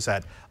 what was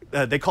that?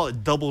 They call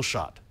it Double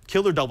Shot,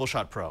 Killer Double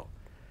Shot Pro.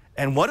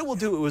 And what it will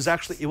do,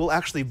 it will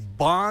actually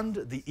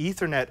bond the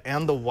Ethernet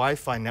and the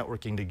Wi-Fi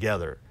networking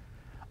together.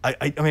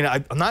 I mean,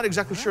 I'm not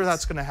exactly sure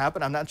that's going to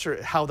happen. I'm not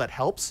sure how that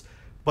helps,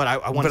 but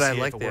I want to see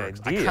if it works.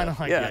 I kind of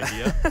like the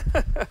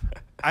idea.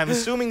 I'm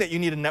assuming that you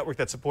need a network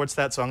that supports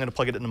that, so I'm going to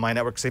plug it into my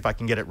network, see if I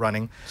can get it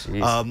running.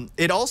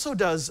 It also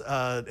does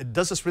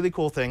this really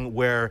cool thing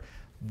where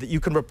you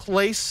can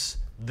replace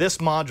this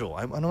module.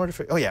 I don't know where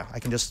to. Oh yeah, I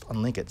can just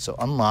unlink it. So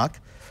unlock.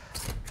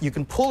 You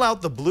can pull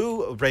out the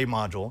Blu-ray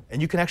module,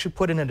 and you can actually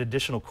put in an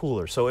additional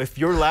cooler. So if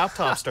your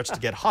laptop starts to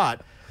get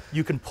hot,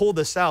 you can pull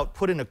this out,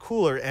 put in a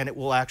cooler, and it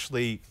will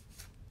actually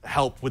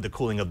help with the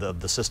cooling of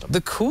the system.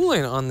 The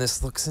cooling on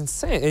this looks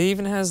insane. It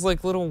even has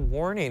like little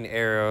warning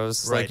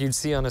arrows like you'd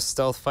see on a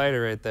stealth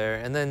fighter right there.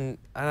 And then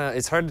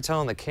it's hard to tell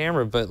on the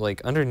camera, but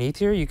like underneath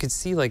here, you could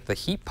see like the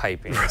heat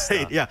piping.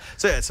 Right, yeah.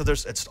 So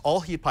it's all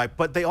heat pipe,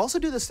 but they also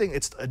do this thing,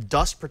 it's a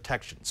dust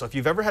protection. So if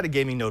you've ever had a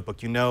gaming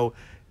notebook, you know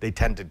they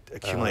tend to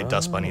accumulate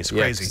dust bunnies. Crazy.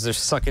 Yeah, because they're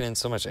sucking in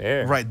so much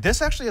air. Right.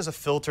 This actually has a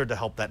filter to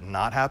help that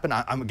not happen.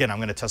 I'm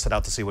going to test it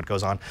out to see what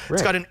goes on. Right.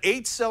 It's got an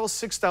 8-cell,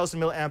 6,000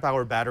 milliamp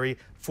hour battery.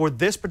 For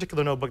this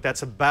particular notebook,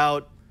 that's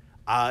about,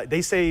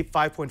 they say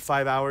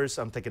 5.5 hours.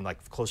 I'm thinking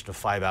like closer to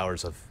 5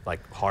 hours of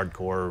like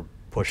hardcore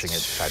pushing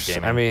it type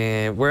gaming. I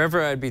mean,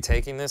 wherever I'd be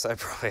taking this, I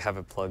probably have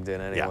it plugged in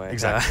anyway. Yeah,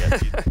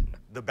 exactly.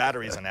 The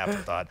battery is an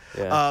afterthought.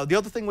 The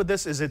other thing with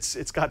this is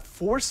it's got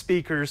 4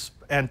 speakers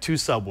and 2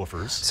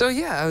 subwoofers. So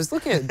yeah, I was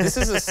looking at this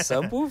is a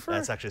subwoofer?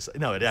 That's actually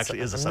no, it actually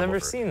is a subwoofer. I've never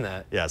seen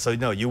that. Yeah, so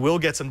no, you will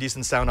get some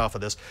decent sound off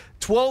of this.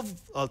 12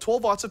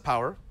 watts of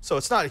power, so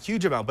it's not a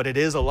huge amount, but it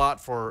is a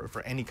lot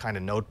for any kind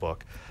of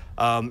notebook.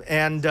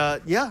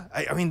 Yeah,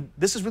 I mean,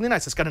 this is really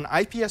nice. It's got an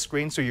IPS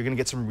screen, so you're going to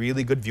get some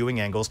really good viewing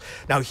angles.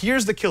 Now,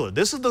 here's the killer.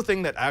 This is the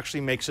thing that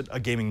actually makes it a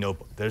gaming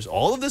notebook.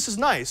 All of this is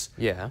nice,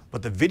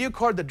 but the video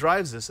card that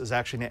drives this is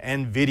actually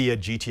an NVIDIA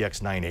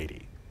GTX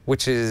 980.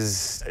 Which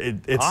is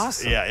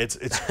awesome. Yeah,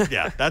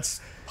 yeah,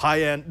 that's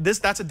high end.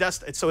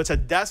 So it's a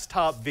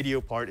desktop video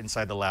part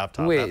inside the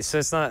laptop. Wait, so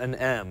it's not an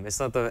M. It's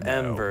not the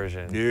M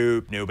version.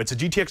 Nope. It's a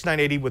GTX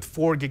 980 with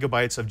 4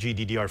 gigabytes of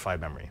GDDR5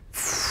 memory.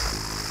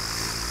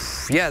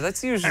 Yeah,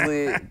 that's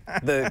usually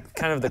the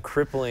kind of the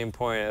crippling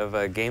point of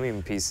a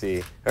gaming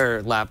PC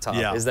or laptop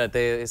is that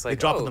it's like they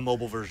drop in the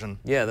mobile version.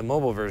 Yeah, the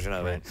mobile version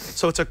of it.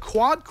 So it's a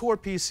quad-core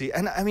PC,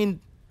 and I mean,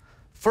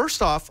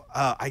 first off,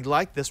 I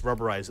like this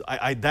rubberized.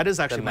 That is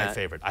actually my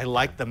favorite. I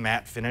like the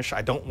matte finish.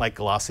 I don't like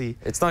glossy.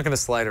 It's not going to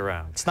slide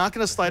around. It's not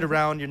going to slide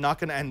around. You're not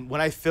going to. And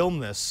when I film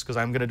this, because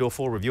I'm going to do a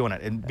full review on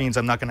it, it means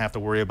I'm not going to have to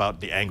worry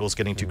about the angles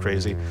getting too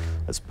crazy.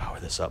 Let's power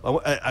this up.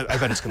 I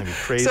bet it's going to be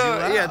crazy. So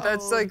yeah,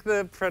 that's like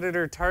the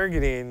predator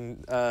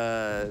targeting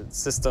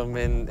system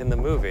in the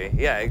movie.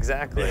 Yeah,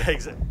 exactly. Yeah,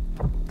 exactly.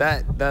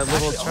 That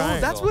little triangle.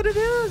 Oh, that's what it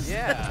is.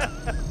 Yeah.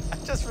 I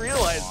just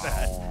realized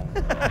that.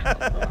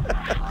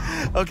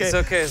 Okay. It's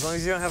okay, as long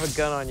as you don't have a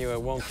gun on you,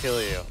 it won't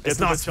kill you. It's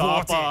not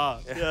sporting.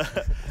 Yeah.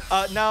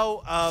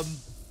 Now,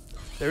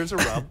 there's a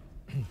rub.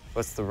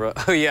 What's the rub?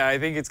 Oh yeah, I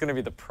think it's going to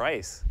be the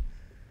price.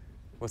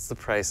 What's the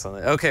price on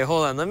it? Okay,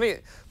 hold on.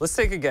 Let's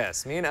take a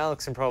guess. Me and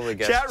Alex can probably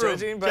guess. Chat room,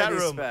 judging by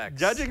these specs.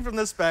 Judging from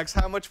the specs,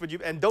 how much would you?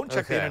 And don't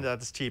check the internet.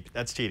 That's cheap.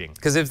 That's cheating.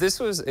 Because if this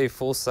was a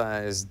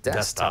full-size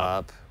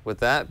desktop with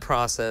that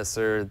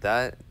processor,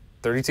 that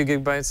 32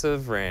 gigabytes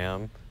of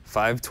RAM,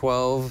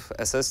 512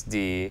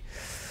 SSD.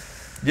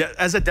 Yeah,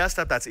 as a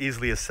desktop, that's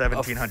easily a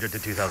 $1,700 to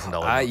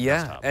 $2,000 yeah,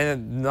 desktop.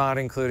 And not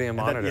including a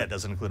monitor. Yeah, it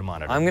doesn't include a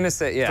monitor. I'm gonna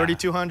say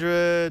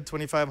 3,200,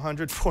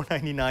 2,500,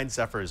 499.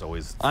 Zephyr is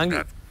always. I'm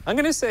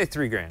gonna say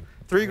 $3 grand.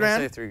 $3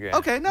 grand. Say $3 grand.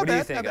 Okay, not what bad. Do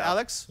you think, not bad.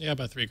 Alex? Yeah,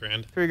 about $3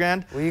 grand. $3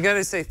 grand. Well, you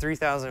gotta say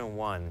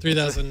 $3,001.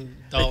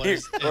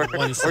 $3,000 or and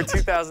 1 cent.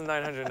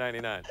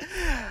 $2,999.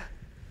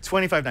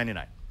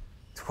 $2,599.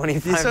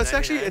 $2,599. So it's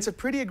actually a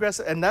pretty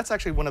aggressive, and that's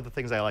actually one of the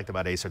things I liked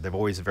about Acer. They're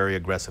always very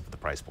aggressive with the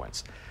price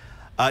points.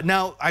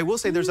 Now, I will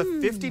say there's a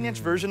 15-inch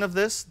version of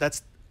this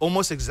that's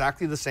almost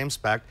exactly the same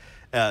spec,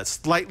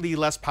 slightly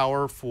less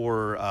power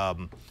for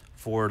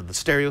the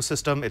stereo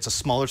system. It's a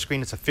smaller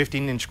screen. It's a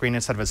 15-inch screen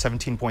instead of a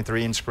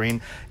 17.3-inch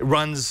screen. It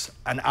runs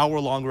an hour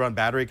longer on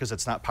battery because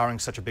it's not powering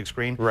such a big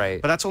screen.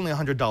 Right. But that's only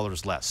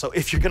 $100 less. So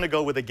if you're going to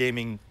go with a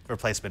gaming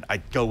replacement,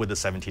 I'd go with the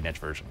 17-inch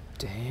version.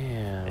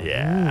 Damn.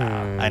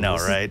 Yeah, I know,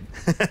 right?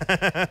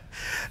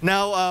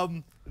 Now,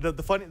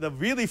 the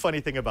really funny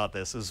thing about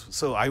this is,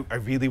 so I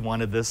really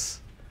wanted this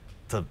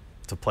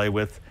to play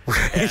with.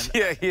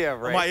 Yeah,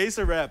 right. My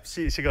Acer rep,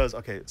 she goes,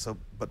 okay, so,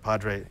 but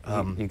Padre,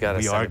 you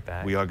gotta send it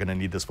back. We are gonna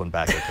need this one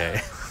back, okay?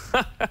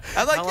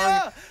 I'm like,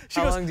 yeah.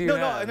 She goes, no,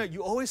 I know,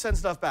 you always send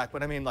stuff back,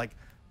 but I mean, like,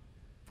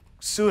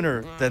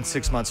 sooner than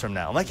 6 months from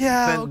now. I'm like,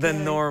 yeah,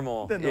 than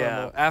normal.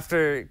 Yeah,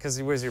 after,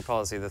 because where's your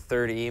policy? The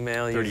third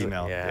email? Third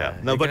email, yeah.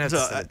 No, but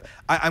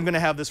I'm going to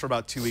have this for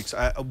about 2 weeks.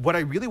 What I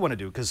really want to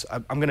do, because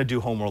I'm going to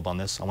do Homeworld on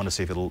this. I want to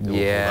see if it'll hold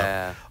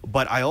up.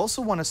 But I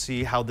also want to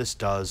see how this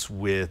does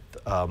with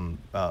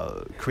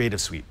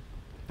Creative Suite.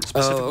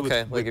 Specifically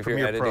with like if Premiere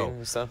you're editing Pro.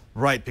 and stuff?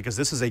 Right, because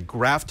this is a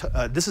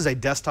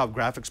desktop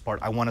graphics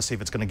part. I want to see if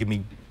it's going to give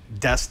me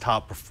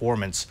desktop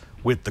performance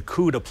with the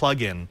CUDA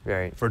plugin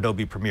for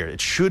Adobe Premiere.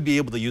 It should be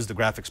able to use the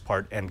graphics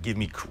part and give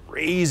me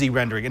crazy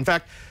rendering. In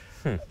fact,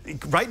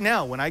 right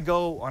now, when I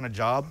go on a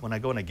job, when I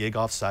go on a gig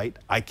off-site,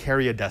 I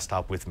carry a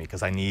desktop with me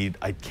because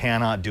I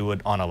cannot do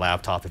it on a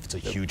laptop if it's a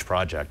huge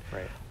project.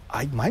 Right.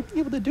 I might be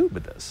able to do it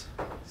with this.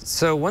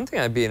 So one thing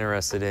I'd be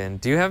interested in,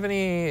 do you have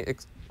any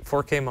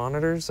 4K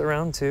monitors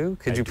around too?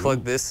 Could you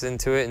plug this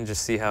into it and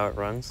just see how it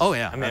runs? Oh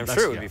yeah, I mean, I'm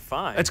sure it would be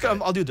fine.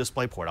 I'll do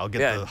DisplayPort. I'll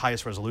get the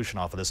highest resolution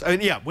off of this. I mean,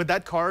 yeah, with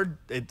that card,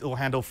 it'll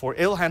handle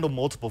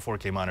multiple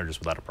 4K monitors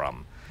without a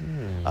problem.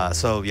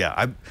 So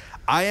yeah,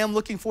 I am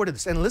looking forward to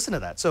this. And listen to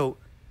that. So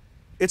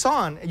it's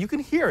on, and you can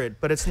hear it,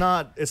 but it's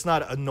not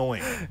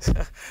annoying.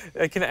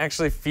 I can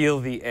actually feel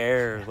the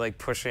air like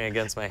pushing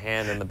against my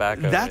hand in the back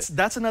of it.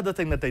 That's another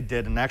thing that they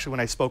did. And actually, when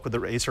I spoke with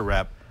the Acer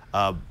rep,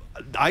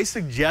 I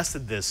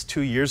suggested this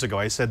 2 years ago.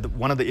 I said that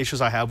one of the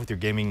issues I have with your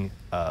gaming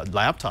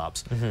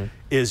laptops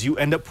is you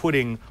end up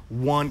putting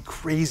one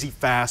crazy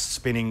fast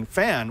spinning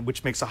fan,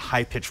 which makes a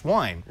high-pitched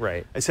whine.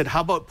 Right. I said,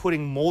 how about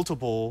putting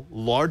multiple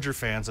larger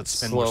fans that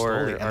spin more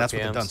slowly? And that's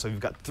what they've done. So you've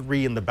got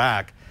 3 in the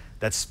back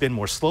that spin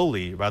more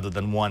slowly rather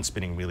than one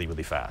spinning really,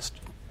 really fast.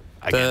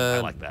 Again, I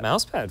like that. The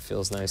mouse pad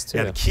feels nice too.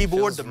 Yeah, the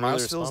keyboard, the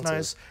mouse feels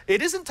nice.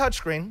 It isn't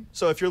touchscreen,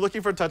 so if you're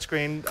looking for a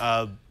touchscreen,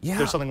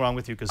 there's something wrong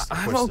with you because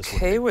I'm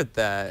okay with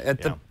that.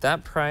 At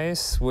that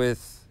price,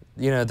 with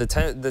the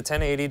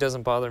 1080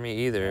 doesn't bother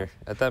me either.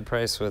 At that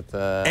price, with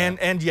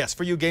and yes,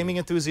 for you gaming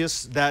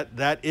enthusiasts,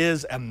 that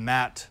is a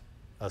matte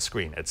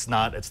screen. It's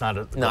not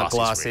a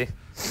glossy.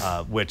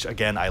 Screen, which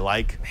again I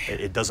like.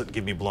 It doesn't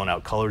give me blown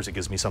out colors. It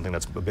gives me something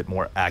that's a bit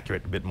more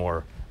accurate, a bit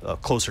more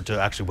closer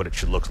to actually what it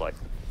should look like.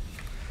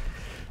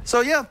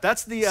 So yeah,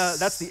 that's the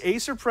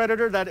Acer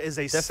Predator. That is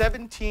a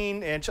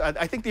 17-inch.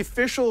 I think the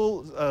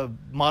official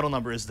model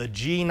number is the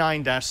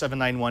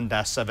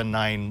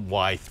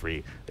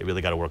G9-791-79Y3. They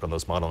really got to work on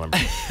those model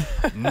numbers.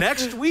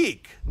 Next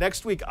week,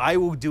 I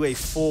will do a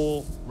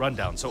full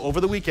rundown. So over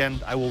the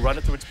weekend, I will run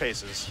it through its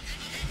paces.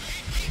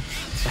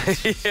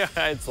 Yeah,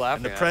 it's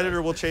laughing. And the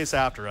Predator will chase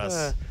after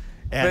us.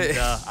 And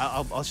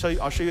I'll show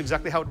you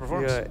exactly how it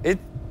performs. Yeah,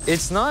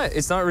 it's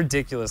not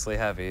ridiculously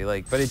heavy,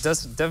 but it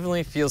does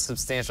definitely feel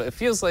substantial. It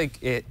feels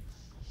like it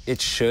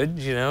should,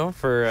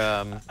 for.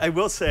 I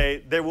will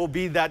say there will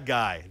be that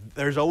guy.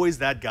 There's always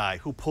that guy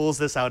who pulls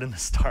this out in the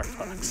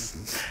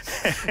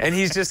Starbucks. And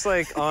he's just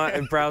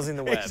browsing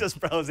the web. He's just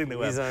browsing the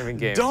web. He's not even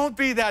gaming. Don't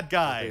be that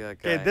guy.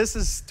 Okay, this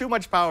is too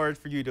much power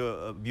for you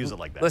to use it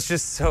like that. Let's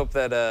just hope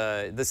that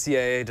the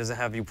CIA doesn't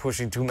have you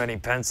pushing too many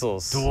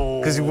pencils,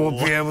 because you won't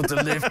be able to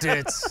lift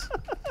it.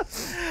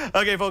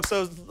 Okay, folks,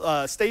 so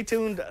stay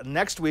tuned.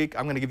 Next week,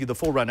 I'm going to give you the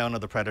full rundown of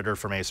the Predator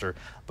from Acer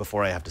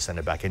before I have to send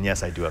it back. And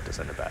yes, I do have to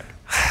send it back.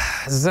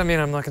 Does that mean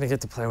I'm not going to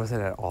get to play with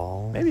it at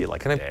all? Maybe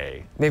like a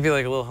day. Maybe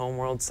like a little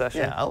Homeworld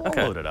session? Yeah, I'll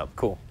load it up.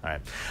 Cool. All right.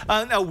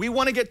 Now, we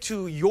want to get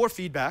to your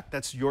feedback.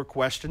 That's your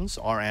questions,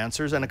 our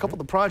answers, and a couple of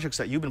the projects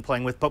that you've been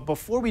playing with. But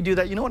before we do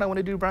that, you know what I want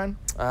to do, Brian?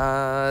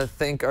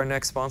 Thank our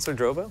next sponsor,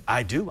 Drobo.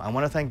 I do. I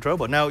want to thank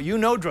Drobo. Now, you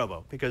know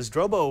Drobo because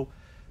Drobo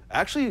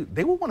actually,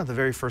 they were one of the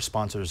very first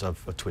sponsors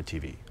of Twit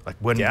TV. Like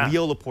when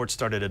Leo Laporte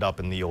started it up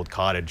in the old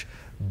cottage,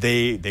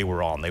 they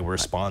were on. They were a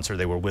sponsor.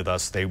 They were with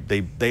us.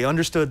 They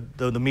understood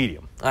the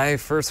medium. I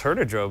first heard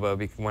of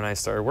Drobo when I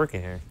started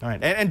working here. All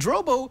right, and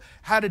Drobo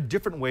had a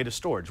different way to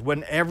storage.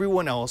 When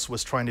everyone else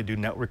was trying to do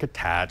network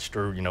attached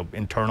or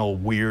internal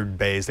weird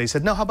bays, they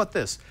said, no, how about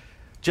this?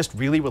 Just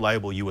really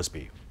reliable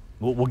USB.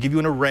 We'll give you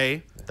an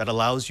array that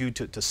allows you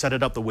to set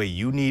it up the way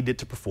you need it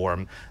to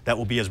perform, that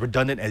will be as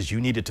redundant as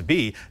you need it to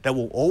be, that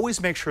will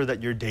always make sure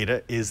that your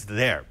data is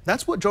there.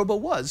 That's what Drobo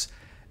was,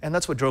 and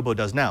that's what Drobo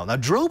does now. Now,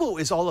 Drobo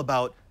is all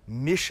about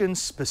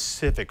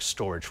mission-specific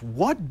storage.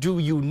 What do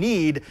you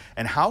need,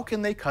 and how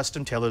can they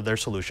custom tailor their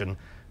solution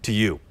to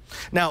you?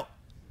 Now,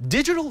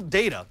 digital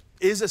data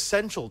is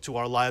essential to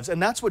our lives, and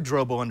that's what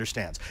Drobo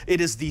understands. It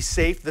is the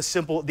safe, the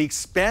simple, the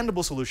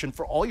expandable solution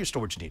for all your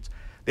storage needs.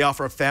 They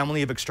offer a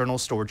family of external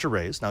storage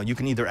arrays. Now, you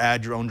can either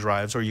add your own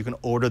drives or you can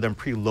order them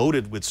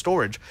preloaded with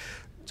storage.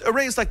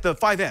 Arrays like the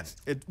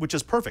 5N, which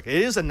is perfect.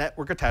 It is a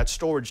network-attached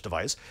storage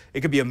device.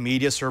 It could be a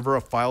media server,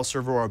 a file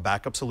server, or a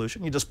backup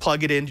solution. You just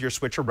plug it into your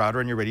switcher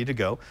router and you're ready to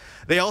go.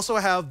 They also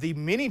have the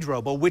mini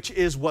Drobo, which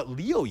is what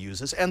Leo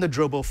uses, and the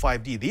Drobo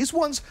 5D. These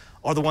ones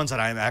are the ones that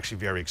I'm actually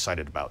very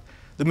excited about.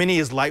 The Mini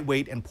is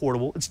lightweight and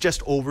portable. It's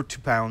just over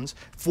 2 pounds,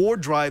 4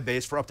 drive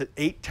bays for up to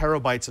 8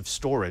 terabytes of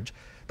storage.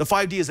 The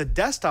 5D is a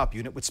desktop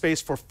unit with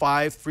space for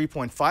 5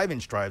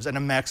 3.5-inch drives and a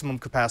maximum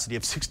capacity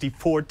of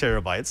 64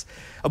 terabytes.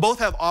 Both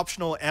have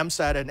optional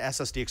MSAT and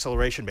SSD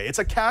acceleration bay. It's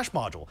a cache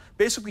module.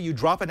 Basically, you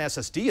drop an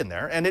SSD in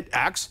there, and it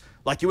acts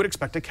like you would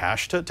expect a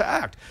cache to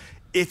act.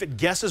 If it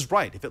guesses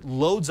right, if it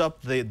loads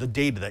up the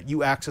data that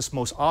you access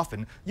most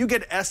often, you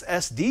get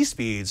SSD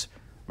speeds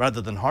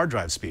rather than hard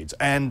drive speeds,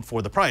 and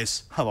for the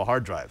price of a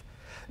hard drive.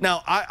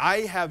 Now,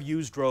 I have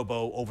used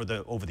Drobo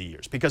over the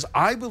years because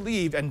I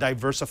believe in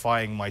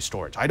diversifying my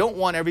storage. I don't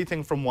want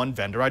everything from one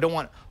vendor. I don't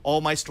want all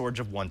my storage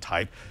of one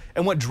type.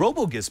 And what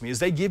Drobo gives me is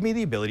they give me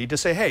the ability to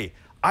say, hey,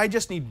 I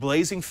just need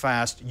blazing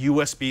fast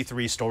USB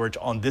 3 storage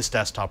on this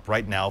desktop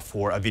right now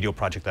for a video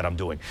project that I'm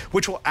doing,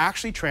 which will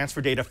actually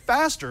transfer data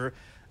faster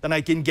than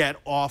I can get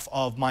off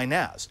of my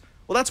NAS.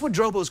 Well, that's what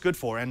Drobo is good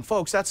for. And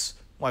folks, that's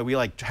why we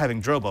like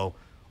having Drobo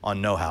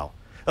on Know-How.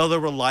 They're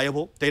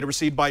reliable. Data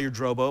received by your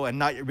Drobo and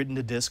not written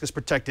to disk is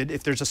protected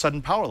if there's a sudden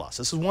power loss.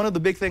 This is one of the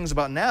big things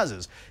about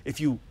NASs.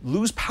 If you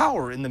lose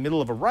power in the middle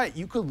of a write,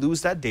 you could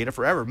lose that data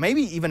forever,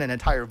 maybe even an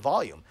entire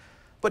volume.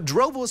 But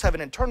Drobos have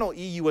an internal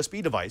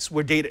eUSB device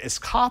where data is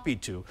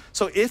copied to,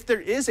 so if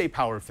there is a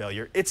power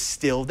failure, it's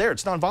still there.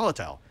 It's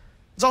non-volatile.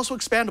 It's also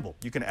expandable.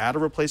 You can add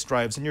or replace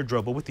drives in your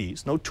Drobo with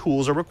ease. No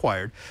tools are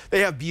required.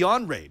 They have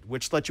Beyond RAID,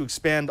 which lets you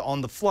expand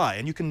on the fly,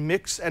 and you can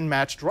mix and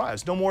match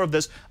drives. No more of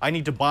this, I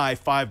need to buy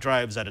 5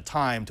 drives at a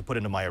time to put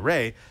into my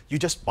array. You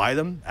just buy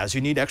them as you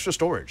need extra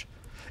storage.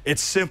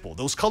 It's simple.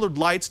 Those colored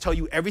lights tell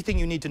you everything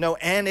you need to know,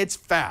 and it's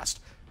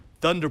fast.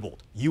 Thunderbolt,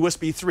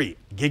 USB 3,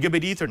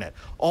 Gigabit Ethernet.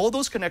 All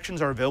those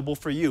connections are available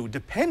for you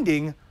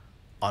depending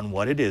on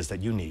what it is that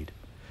you need.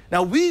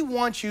 Now, we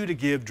want you to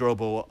give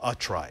Drobo a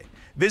try.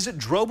 Visit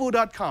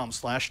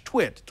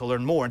drobo.com/twit to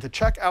learn more and to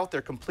check out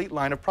their complete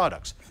line of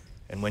products.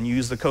 And when you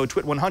use the code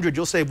TWIT100,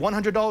 you'll save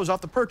 $100 off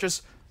the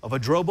purchase of a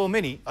Drobo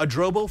Mini, a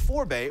Drobo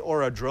 4-bay,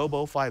 or a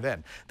Drobo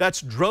 5N.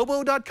 That's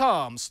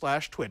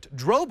drobo.com/twit,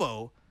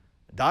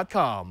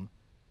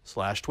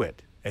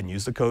 drobo.com/twit, and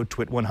use the code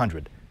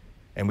TWIT100.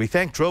 And we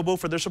thank Drobo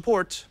for their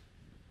support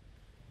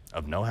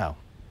of Know-How.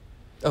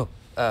 Oh,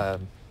 I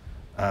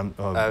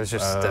was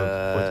just...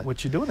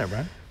 what you doing there,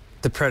 Brian?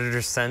 The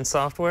Predator Sense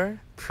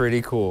software,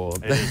 pretty cool.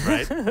 It is,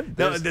 right?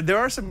 Now, there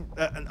are some,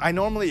 I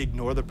normally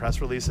ignore the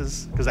press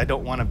releases because I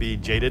don't want to be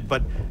jaded,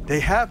 but they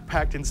have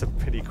packed in some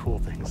pretty cool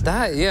things.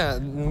 Yeah,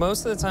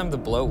 most of the time the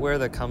bloatware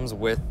that comes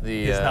with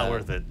the it's not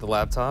worth it. The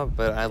laptop,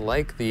 but I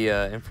like the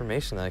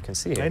information that I can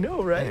see here. I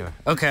know, right? Anyway.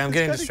 Okay, I'm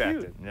getting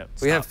distracted. Yep,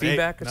 we have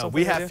feedback or something?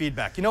 We have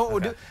feedback. You know what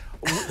we'll do?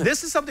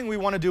 This is something we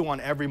want to do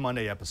on every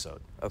Monday episode.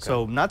 Okay.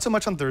 So not so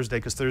much on Thursday,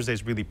 because Thursday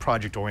is really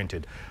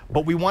project-oriented.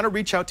 But we want to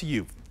reach out to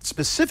you,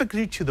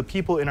 specifically to the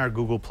people in our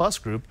Google Plus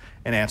group,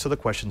 and answer the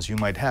questions you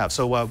might have.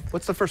 So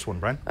what's the first one,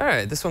 Brian? All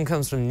right, this one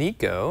comes from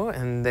Nico,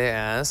 and they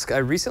ask, I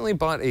recently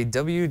bought a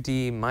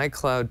WD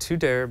MyCloud 2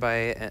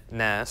 TB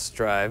NAS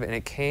drive, and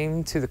it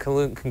came to the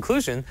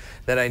conclusion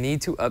that I need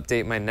to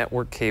update my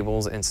network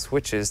cables and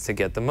switches to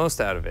get the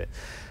most out of it.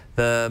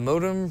 The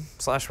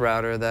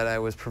modem/router that I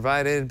was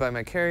provided by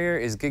my carrier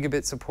is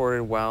gigabit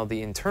supported while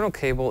the internal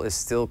cable is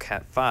still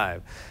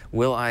Cat5.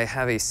 Will I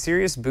have a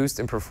serious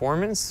boost in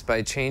performance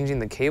by changing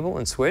the cable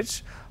and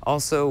switch?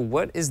 Also,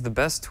 what is the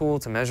best tool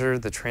to measure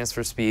the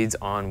transfer speeds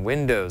on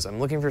Windows? I'm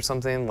looking for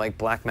something like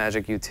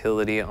Blackmagic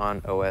Utility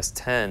on OS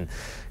X.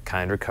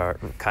 Kind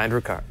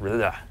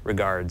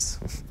regards.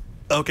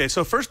 Okay,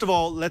 so first of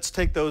all, let's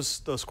take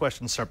those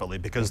questions separately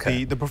because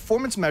the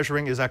performance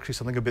measuring is actually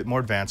something a bit more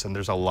advanced and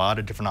there's a lot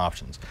of different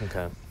options.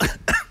 Okay.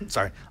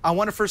 Sorry. I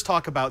want to first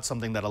talk about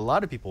something that a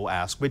lot of people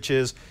ask, which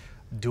is,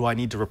 do I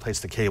need to replace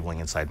the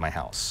cabling inside my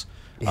house?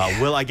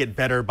 Will I get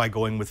better by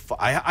going with,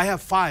 I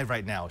have 5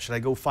 right now. Should I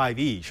go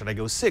 5E? Should I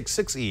go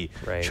 6E?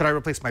 Right. Should I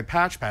replace my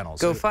patch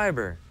panels? Go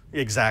fiber.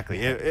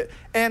 Exactly.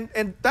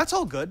 And that's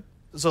all good.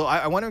 So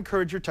I want to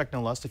encourage your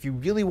Technolust. If you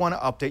really want to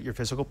update your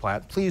physical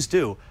plant, please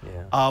do.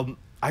 Yeah.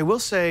 I will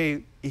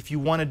say, if you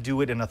want to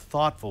do it in a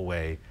thoughtful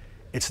way,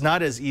 it's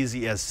not as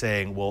easy as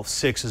saying, well,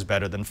 6 is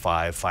better than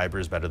 5, fiber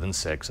is better than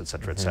 6, et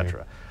cetera, et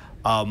cetera.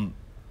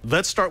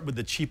 Let's start with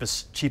the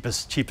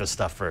cheapest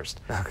stuff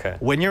first. Okay.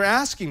 When you're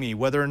asking me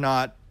whether or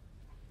not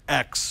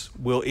X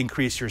will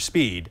increase your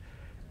speed,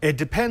 it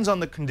depends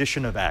on the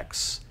condition of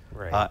X.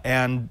 Right.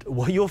 And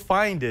what you'll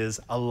find is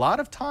a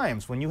lot of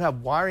times when you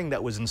have wiring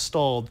that was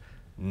installed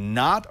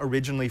not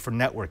originally for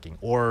networking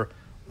or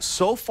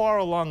so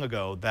far long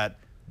ago that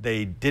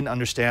they didn't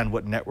understand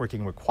what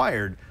networking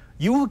required,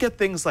 you will get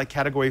things like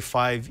Category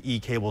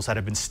 5E cables that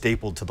have been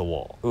stapled to the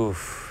wall.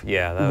 Oof,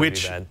 yeah, that would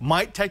which be bad.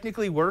 might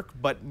technically work,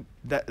 but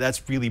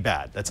that's really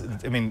bad.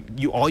 I mean,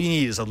 all you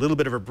need is a little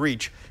bit of a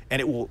breach, and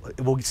it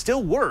will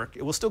still work.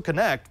 It will still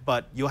connect,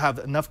 but you'll have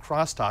enough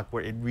crosstalk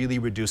where it really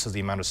reduces the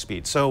amount of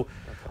speed. So,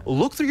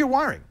 look through your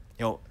wiring.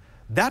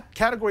 That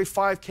Category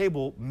 5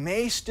 cable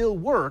may still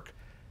work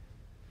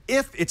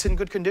if it's in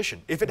good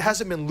condition, if it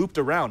hasn't been looped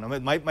around. I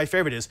mean, my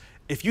favorite is,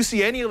 if you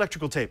see any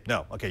electrical tape,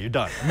 no, okay, you're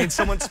done. I mean,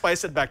 someone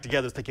spliced it back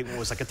together thinking it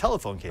was like a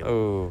telephone cable.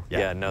 Oh,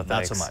 yeah, no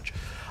thanks. Not so much.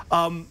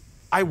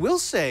 I will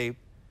say,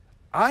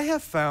 I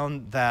have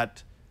found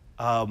that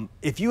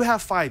if you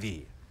have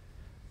 5E,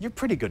 you're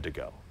pretty good to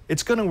go.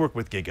 It's going to work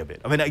with gigabit.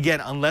 I mean,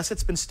 again, unless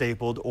it's been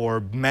stapled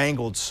or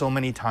mangled so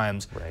many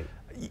times, right.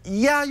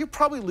 Yeah, you're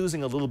probably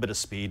losing a little bit of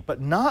speed,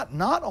 but not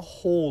a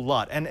whole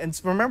lot.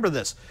 And remember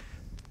this.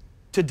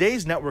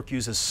 Today's network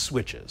uses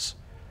switches.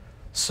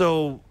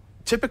 So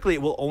typically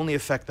it will only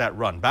affect that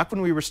run. Back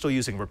when we were still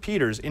using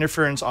repeaters,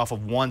 interference off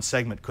of one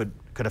segment could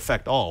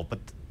affect all, but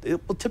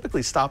it will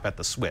typically stop at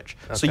the switch.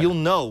 Okay. So you'll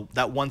know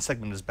that one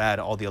segment is bad,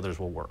 all the others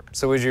will work.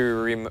 So would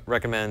you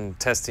recommend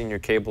testing your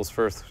cables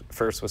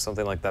first with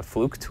something like that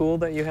Fluke tool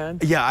that you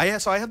had? Yeah,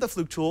 so I have the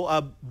Fluke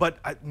tool, but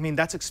I mean,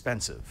 that's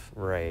expensive.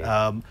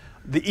 Right.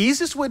 The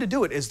easiest way to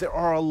do it is there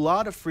are a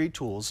lot of free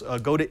tools.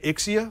 Go to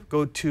Ixia,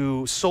 go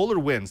to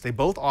SolarWinds. They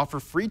both offer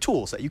free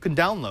tools that you can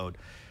download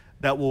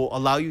that will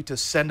allow you to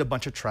send a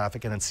bunch of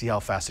traffic and then see how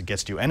fast it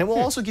gets to you. And it will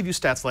also give you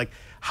stats like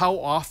how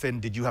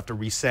often did you have to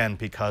resend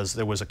because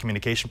there was a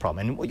communication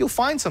problem. And what you'll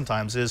find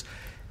sometimes is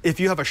if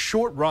you have a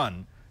short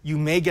run, you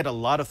may get a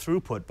lot of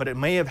throughput, but it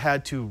may have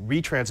had to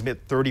retransmit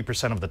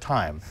 30% of the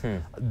time.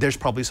 There's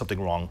probably something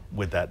wrong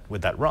with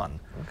that run.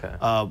 Okay.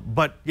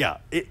 But yeah,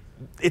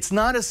 it's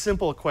not as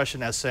simple a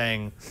question as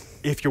saying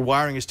if your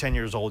wiring is 10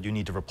 years old, you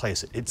need to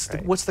replace it. It's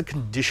right. What's the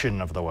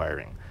condition of the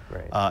wiring?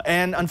 Right.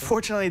 And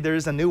unfortunately, there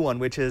is a new one,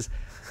 which is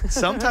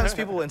sometimes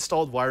people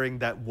installed wiring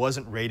that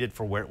wasn't rated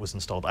for where it was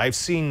installed. I've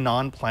seen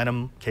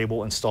non-plenum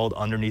cable installed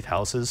underneath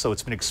houses, so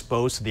it's been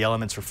exposed to the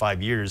elements for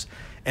 5 years,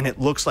 and it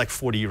looks like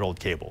 40-year-old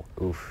cable.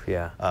 Oof,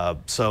 yeah.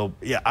 So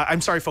yeah,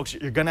 I'm sorry, folks,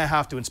 you're going to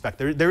have to inspect.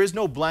 There is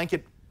no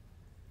blanket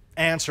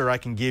answer I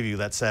can give you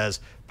that says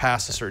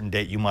past a certain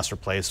date you must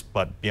replace,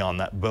 but beyond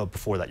that,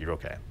 before that you're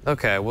okay.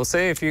 Okay, well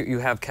say if you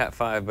have Cat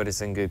 5 but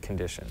it's in good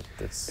condition.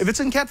 If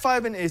it's in Cat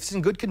 5 and it's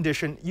in good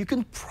condition, you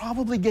can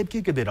probably get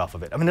gigabit off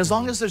of it. I mean, as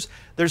long as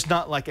there's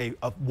not like a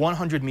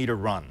 100-meter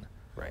run.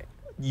 Right.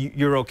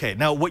 You're okay.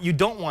 Now, what you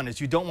don't want is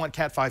you don't want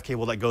Cat 5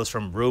 cable that goes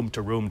from room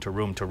to room to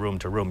room to room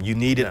to room. You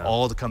need it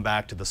all to come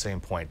back to the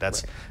same point.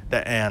 That's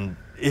that. And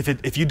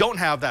if you don't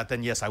have that,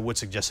 then yes, I would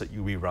suggest that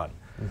you rerun,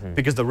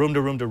 because the room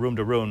to room to room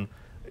to room,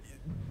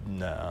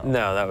 no.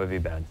 No, that would be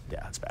bad.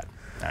 Yeah, it's bad.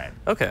 All right.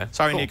 Okay.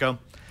 Sorry, cool. Nico.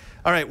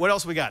 All right, what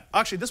else we got?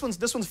 Actually, this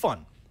one's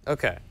fun.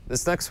 Okay,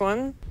 this next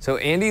one. So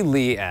Andy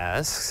Lee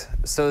asks,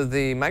 so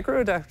the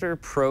Micro Adapter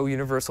Pro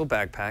Universal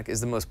Backpack is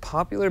the most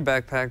popular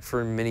backpack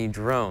for mini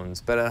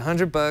drones, but at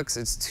 $100,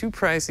 it's too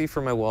pricey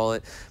for my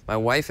wallet. My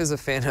wife is a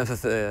fan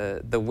of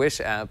the Wish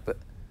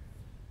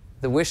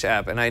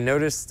app. And I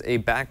noticed a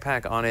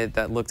backpack on it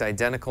that looked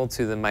identical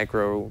to the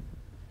Micro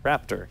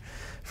Raptor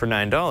for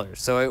 $9.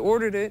 So I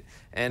ordered it,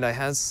 and I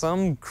had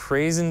some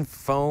Crazen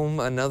Foam,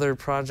 another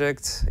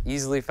project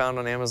easily found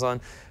on Amazon.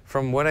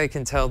 From what I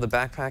can tell, the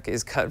backpack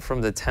is cut from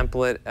the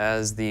template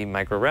as the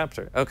Micro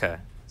Raptor. Okay,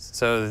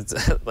 so it's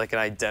like an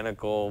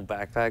identical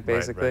backpack,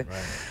 basically. Right.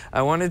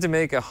 I wanted to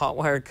make a hot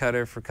wire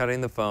cutter for cutting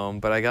the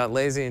foam, but I got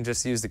lazy and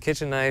just used a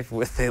kitchen knife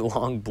with a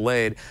long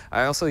blade.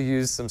 I also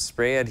used some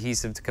spray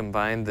adhesive to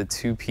combine the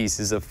two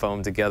pieces of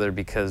foam together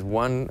because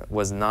one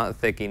was not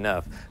thick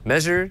enough.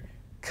 Measured,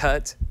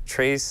 cut,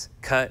 trace,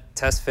 cut,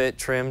 test fit,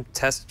 trim,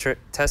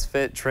 test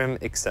fit, trim,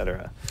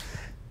 etc.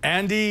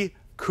 Andy,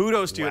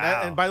 kudos to you.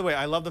 Wow. And by the way,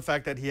 I love the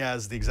fact that he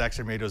has the exact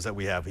same radios that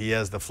we have. He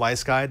has the Fly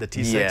Sky, the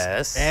T6,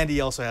 yes, and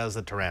he also has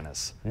the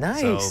Tyrannus.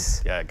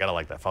 Nice. So yeah, gotta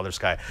like that, Father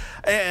Sky.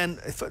 And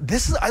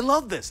I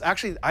love this.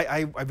 Actually,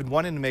 I've been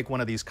wanting to make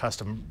one of these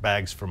custom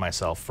bags for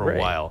myself for a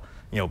while.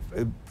 You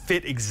know,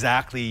 fit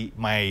exactly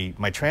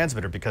my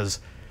transmitter, because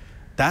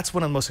That's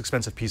one of the most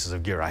expensive pieces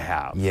of gear I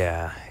have.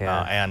 Yeah,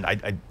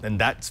 yeah. And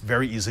that's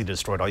very easily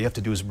destroyed. All you have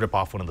to do is rip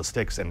off one of the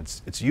sticks, and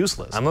it's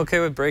useless. I'm okay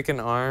with breaking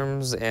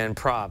arms and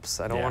props.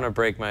 I don't want to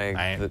break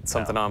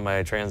something on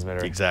my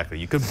transmitter. Exactly.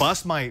 You could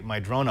bust my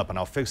drone up, and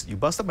I'll fix it. You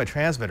bust up my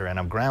transmitter, and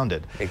I'm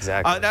grounded.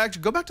 Exactly.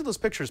 Actually, go back to those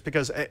pictures,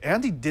 because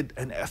Andy did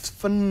a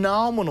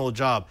phenomenal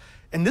job.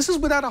 And this is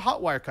without a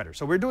hot wire cutter.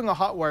 So we're doing a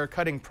hot wire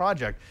cutting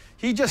project.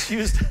 He just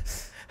used...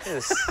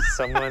 There's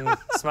someone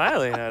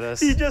smiling at us.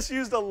 He just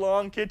used a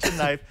long kitchen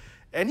knife,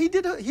 and he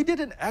did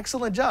an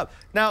excellent job.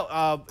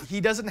 Now,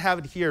 he doesn't have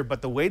it here, but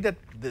the way that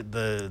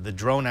the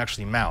drone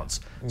actually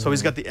mounts, so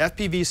he's got the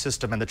FPV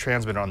system and the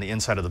transmitter on the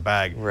inside of the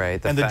bag,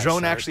 right? And the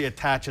drone actually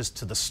attaches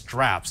to the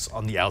straps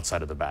on the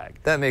outside of the bag.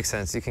 That makes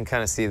sense. You can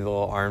kind of see the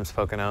little arms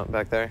poking out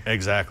back there.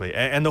 Exactly,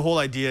 and the whole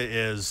idea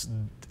is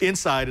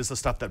inside is the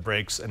stuff that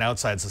breaks, and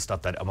outside is the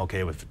stuff that I'm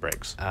okay with if it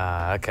breaks.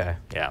 Okay.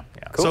 Yeah.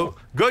 Cool. So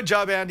good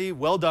job, Andy.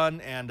 Well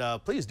done, and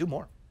please do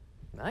more.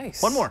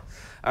 Nice. One more.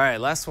 All right,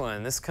 last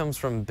one. This comes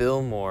from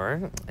Bill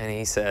Moore, and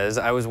he says,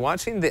 I was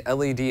watching the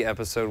LED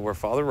episode where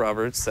Father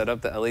Roberts set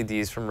up the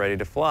LEDs from Ready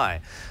to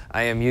Fly.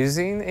 I am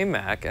using a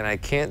Mac, and I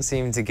can't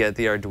seem to get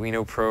the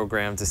Arduino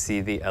program to see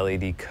the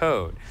LED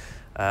code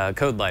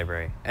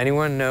library.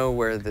 Anyone know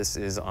where this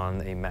is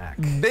on a Mac?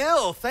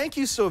 Bill, thank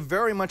you so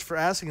very much for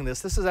asking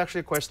this. This is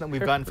actually a question that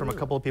we've gotten from a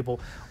couple of people.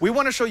 We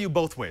want to show you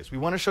both ways. We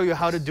want to show you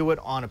how to do it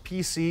on a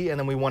PC, and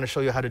then we want to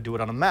show you how to do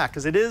it on a Mac,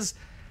 because it is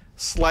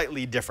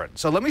slightly different.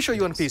 So let me show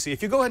you on a PC.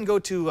 If you go ahead and go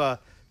to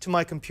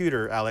my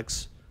computer,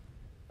 Alex,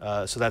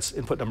 so that's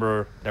input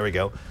number, there we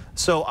go.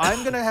 So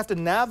I'm going to have to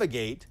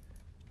navigate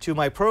to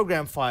my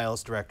program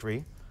files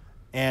directory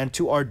and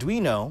to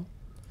Arduino.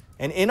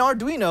 And in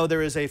Arduino,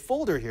 there is a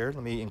folder here.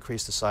 Let me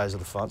increase the size of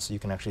the font so you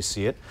can actually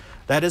see it.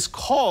 That is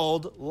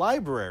called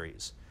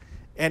Libraries.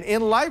 And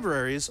in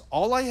Libraries,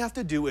 all I have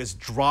to do is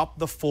drop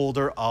the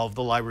folder of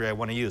the library I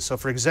want to use. So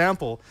for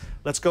example,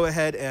 let's go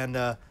ahead and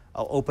I'll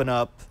open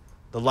up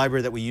the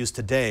library that we used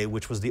today,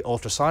 which was the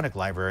ultrasonic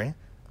library,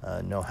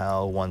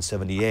 know-how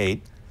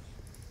 178.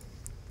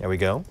 There we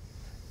go.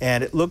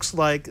 And it looks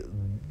like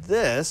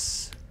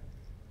this.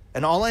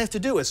 And all I have to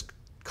do is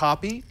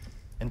copy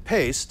and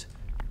paste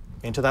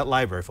into that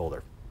library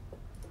folder.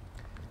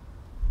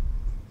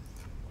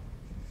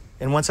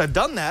 And once I've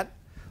done that,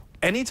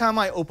 anytime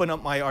I open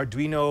up my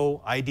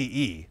Arduino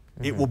IDE,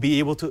 it will be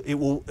able to, it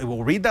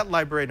will read that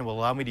library and it will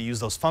allow me to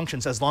use those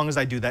functions as long as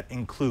I do that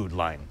include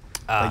line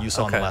that you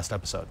saw in the last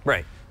episode.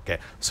 Right.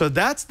 Okay. So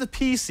that's the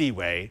PC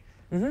way.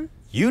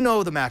 You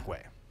know the Mac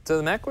way. So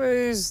the Mac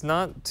way is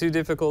not too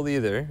difficult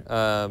either.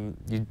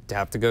 You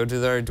have to go to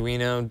the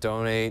Arduino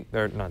donate,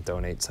 or not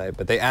donate site,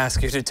 but they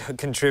ask you to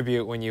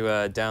contribute when you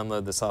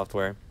download the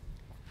software.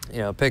 You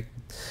know, pick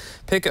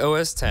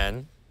OS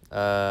 10.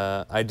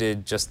 I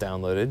did just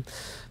downloaded.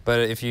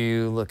 But if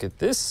you look at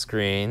this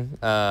screen,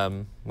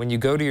 when you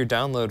go to your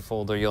download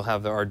folder, you'll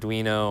have the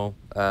Arduino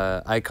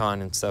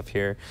icon and stuff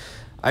here.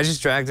 I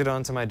just dragged it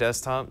onto my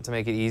desktop to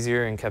make it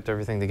easier and kept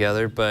everything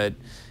together, but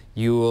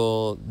you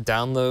will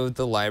download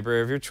the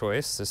library of your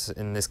choice.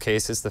 In this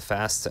case, it's the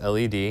Fast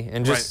LED.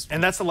 And just right.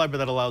 And that's the library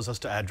that allows us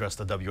to address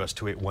the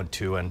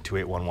WS2812 and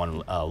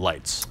 2811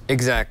 lights.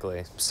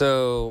 Exactly.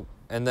 So,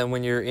 and then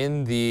when you're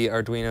in the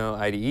Arduino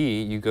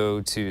IDE, you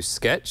go to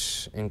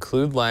Sketch,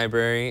 Include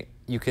Library.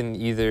 You can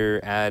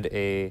either add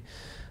a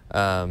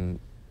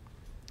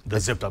the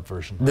zipped up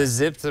version. The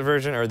zipped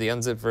version or the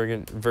unzipped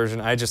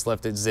version. I just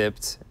left it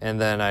zipped,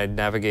 and then I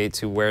navigate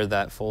to where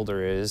that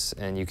folder is,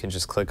 and you can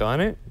just click on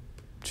it,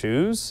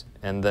 choose,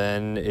 and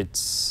then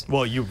it's...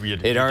 Well,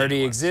 it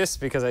already exists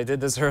because I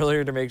did this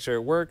earlier to make sure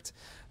it worked.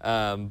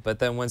 But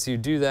then once you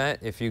do that,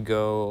 if you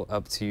go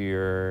up to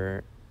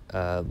your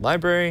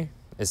library,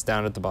 it's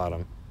down at the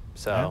bottom.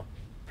 So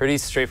pretty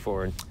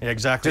straightforward. Yeah,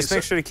 exactly. Just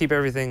make sure to keep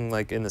everything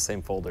like in the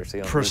same folder so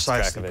you don't lose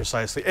track of it.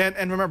 Precisely.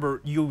 And remember,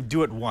 you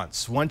do it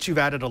once. Once you've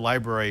added a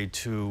library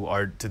to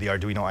the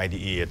Arduino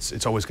IDE,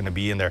 it's always going to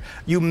be in there.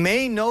 You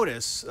may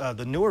notice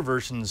the newer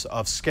versions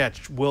of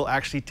Sketch will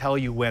actually tell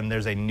you when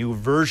there's a new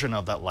version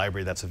of that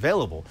library that's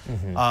available.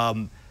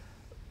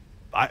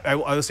 I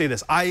will say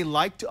this, I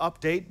like to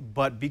update,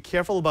 but be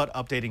careful about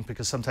updating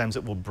because sometimes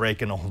it will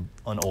break an old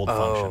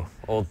function.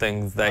 Old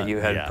things that you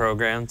had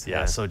programmed?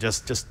 Yeah, so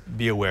just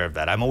be aware of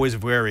that. I'm always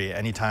wary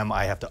anytime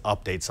I have to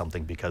update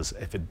something because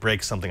if it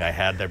breaks something I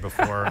had there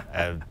before,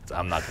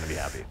 I'm not going to be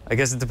happy. I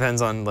guess it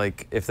depends on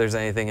like if there's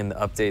anything in the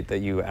update that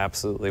you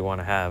absolutely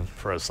want to have.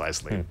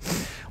 Precisely.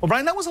 Well,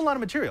 Brian, that was a lot of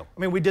material. I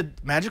mean, we did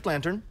Magic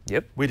Lantern.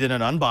 Yep. We did an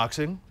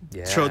unboxing.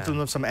 Yeah. Showed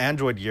them some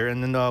Android gear,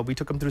 and then we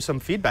took them through some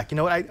feedback. You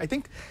know what?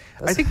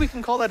 I think we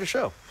can call that a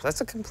show.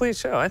 That's a complete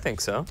show. I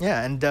think so.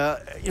 Yeah, and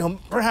you know,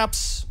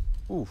 perhaps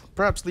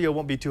Leo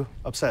won't be too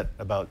upset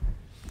about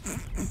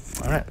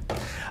All right.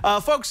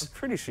 Folks, I'm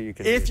pretty sure you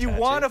can. If you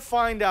want to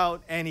find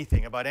out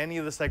anything about any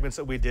of the segments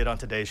that we did on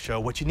today's show,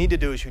 what you need to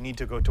do is you need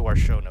to go to our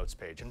show notes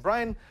page. And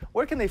Brian,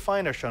 where can they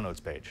find our show notes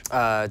page?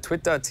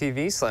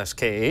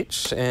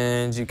 twit.tv/KH,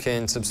 and you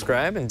can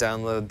subscribe and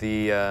download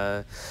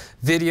the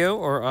video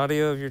or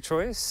audio of your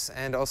choice.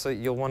 And also,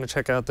 you'll want to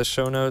check out the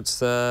show notes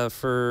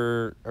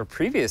for our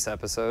previous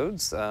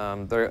episodes.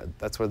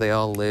 That's where they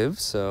all live.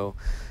 So,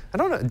 I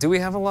don't know. Do we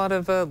have a lot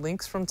of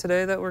links from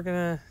today that we're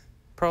going to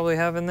probably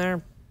have in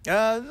there?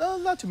 No,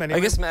 not too many. I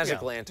guess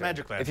Magic Lantern.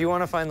 Magic Lantern. If you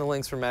want to find the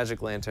links for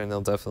Magic Lantern, they'll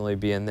definitely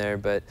be in there.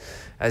 But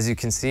as you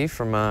can see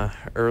from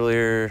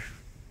earlier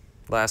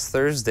last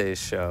Thursday's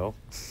show,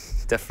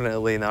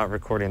 definitely not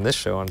recording this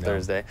show on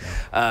Thursday,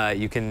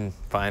 you can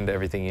find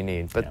everything you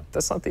need. But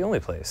that's not the only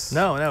place.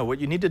 No. What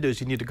you need to do is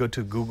you need to go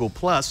to Google+,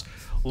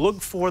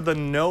 look for the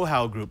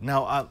Know-How group.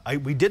 Now,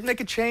 we did make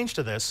a change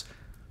to this,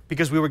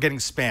 because we were getting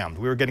spammed.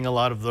 We were getting a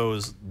lot of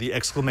the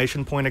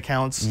exclamation point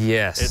accounts.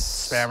 Yes.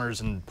 It's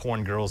spammers and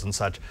porn girls and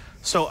such.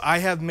 So I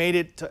have made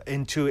it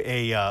into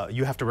a,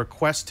 you have to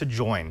request to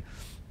join.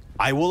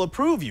 I will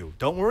approve you.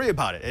 Don't worry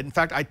about it. In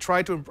fact, I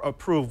try to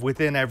approve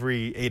within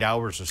every 8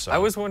 hours or so. I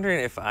was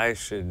wondering if I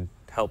should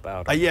help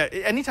out. Yeah,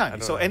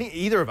 anytime. So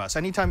either of us,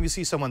 anytime you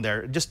see someone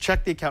there, just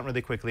check the account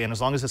really quickly, and as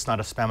long as it's not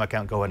a spam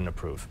account, go ahead and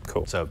approve.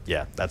 Cool. So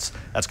yeah, that's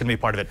going to be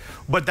part of it.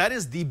 But that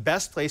is the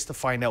best place to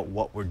find out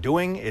what we're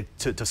doing,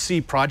 to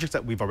see projects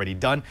that we've already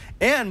done,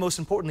 and most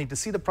importantly, to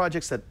see the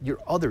projects that your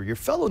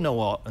fellow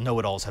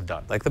know-it-alls have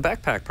done. Like the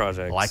backpack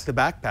project. Like the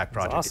backpack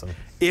project. That's awesome.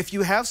 If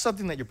you have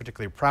something that you're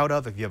particularly proud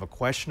of, if you have a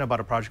question about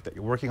a project that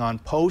you're working on,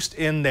 post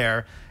in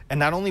there, and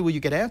not only will you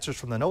get answers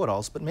from the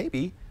know-it-alls, but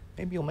maybe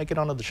you'll make it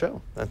onto the show.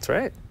 That's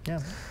right. Yeah.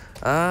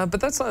 But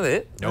that's not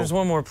it. Nope. There's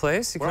one more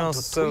place. You We're can on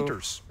also the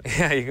tweeters.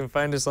 Yeah, you can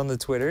find us on the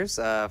Twitters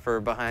for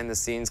a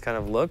behind-the-scenes kind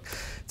of look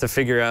to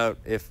figure out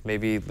if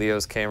maybe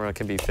Leo's camera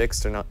can be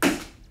fixed or not.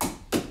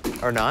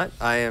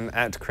 I am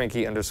at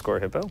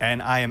cranky_hippo.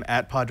 And I am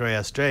at Padre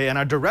SJ. And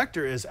our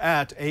director is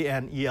at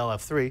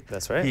ANELF3.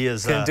 That's right. He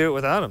is. Couldn't do it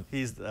without him.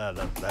 He's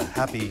the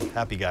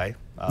happy guy.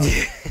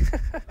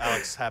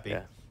 Alex Happy.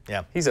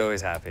 Yeah. He's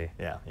always happy.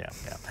 Yeah.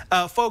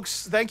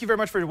 Folks, thank you very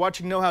much for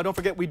watching Know-How. Don't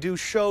forget, we do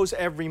shows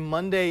every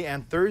Monday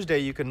and Thursday.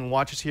 You can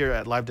watch us here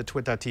at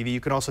live.twit.tv.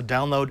 You can also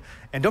download.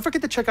 And don't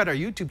forget to check out our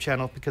YouTube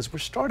channel, because we're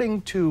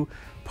starting to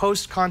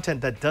post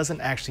content that doesn't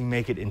actually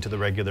make it into the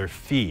regular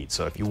feed.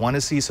 So if you want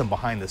to see some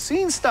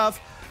behind-the-scenes stuff,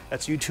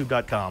 that's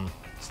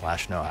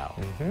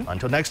youtube.com/knowhow.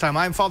 Until next time,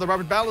 I'm Father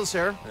Robert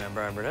Balacer. And I'm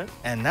Brian Burnett.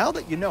 And now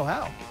that you know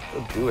how,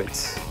 go do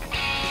it.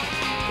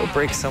 Go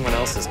break someone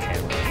else's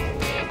camera.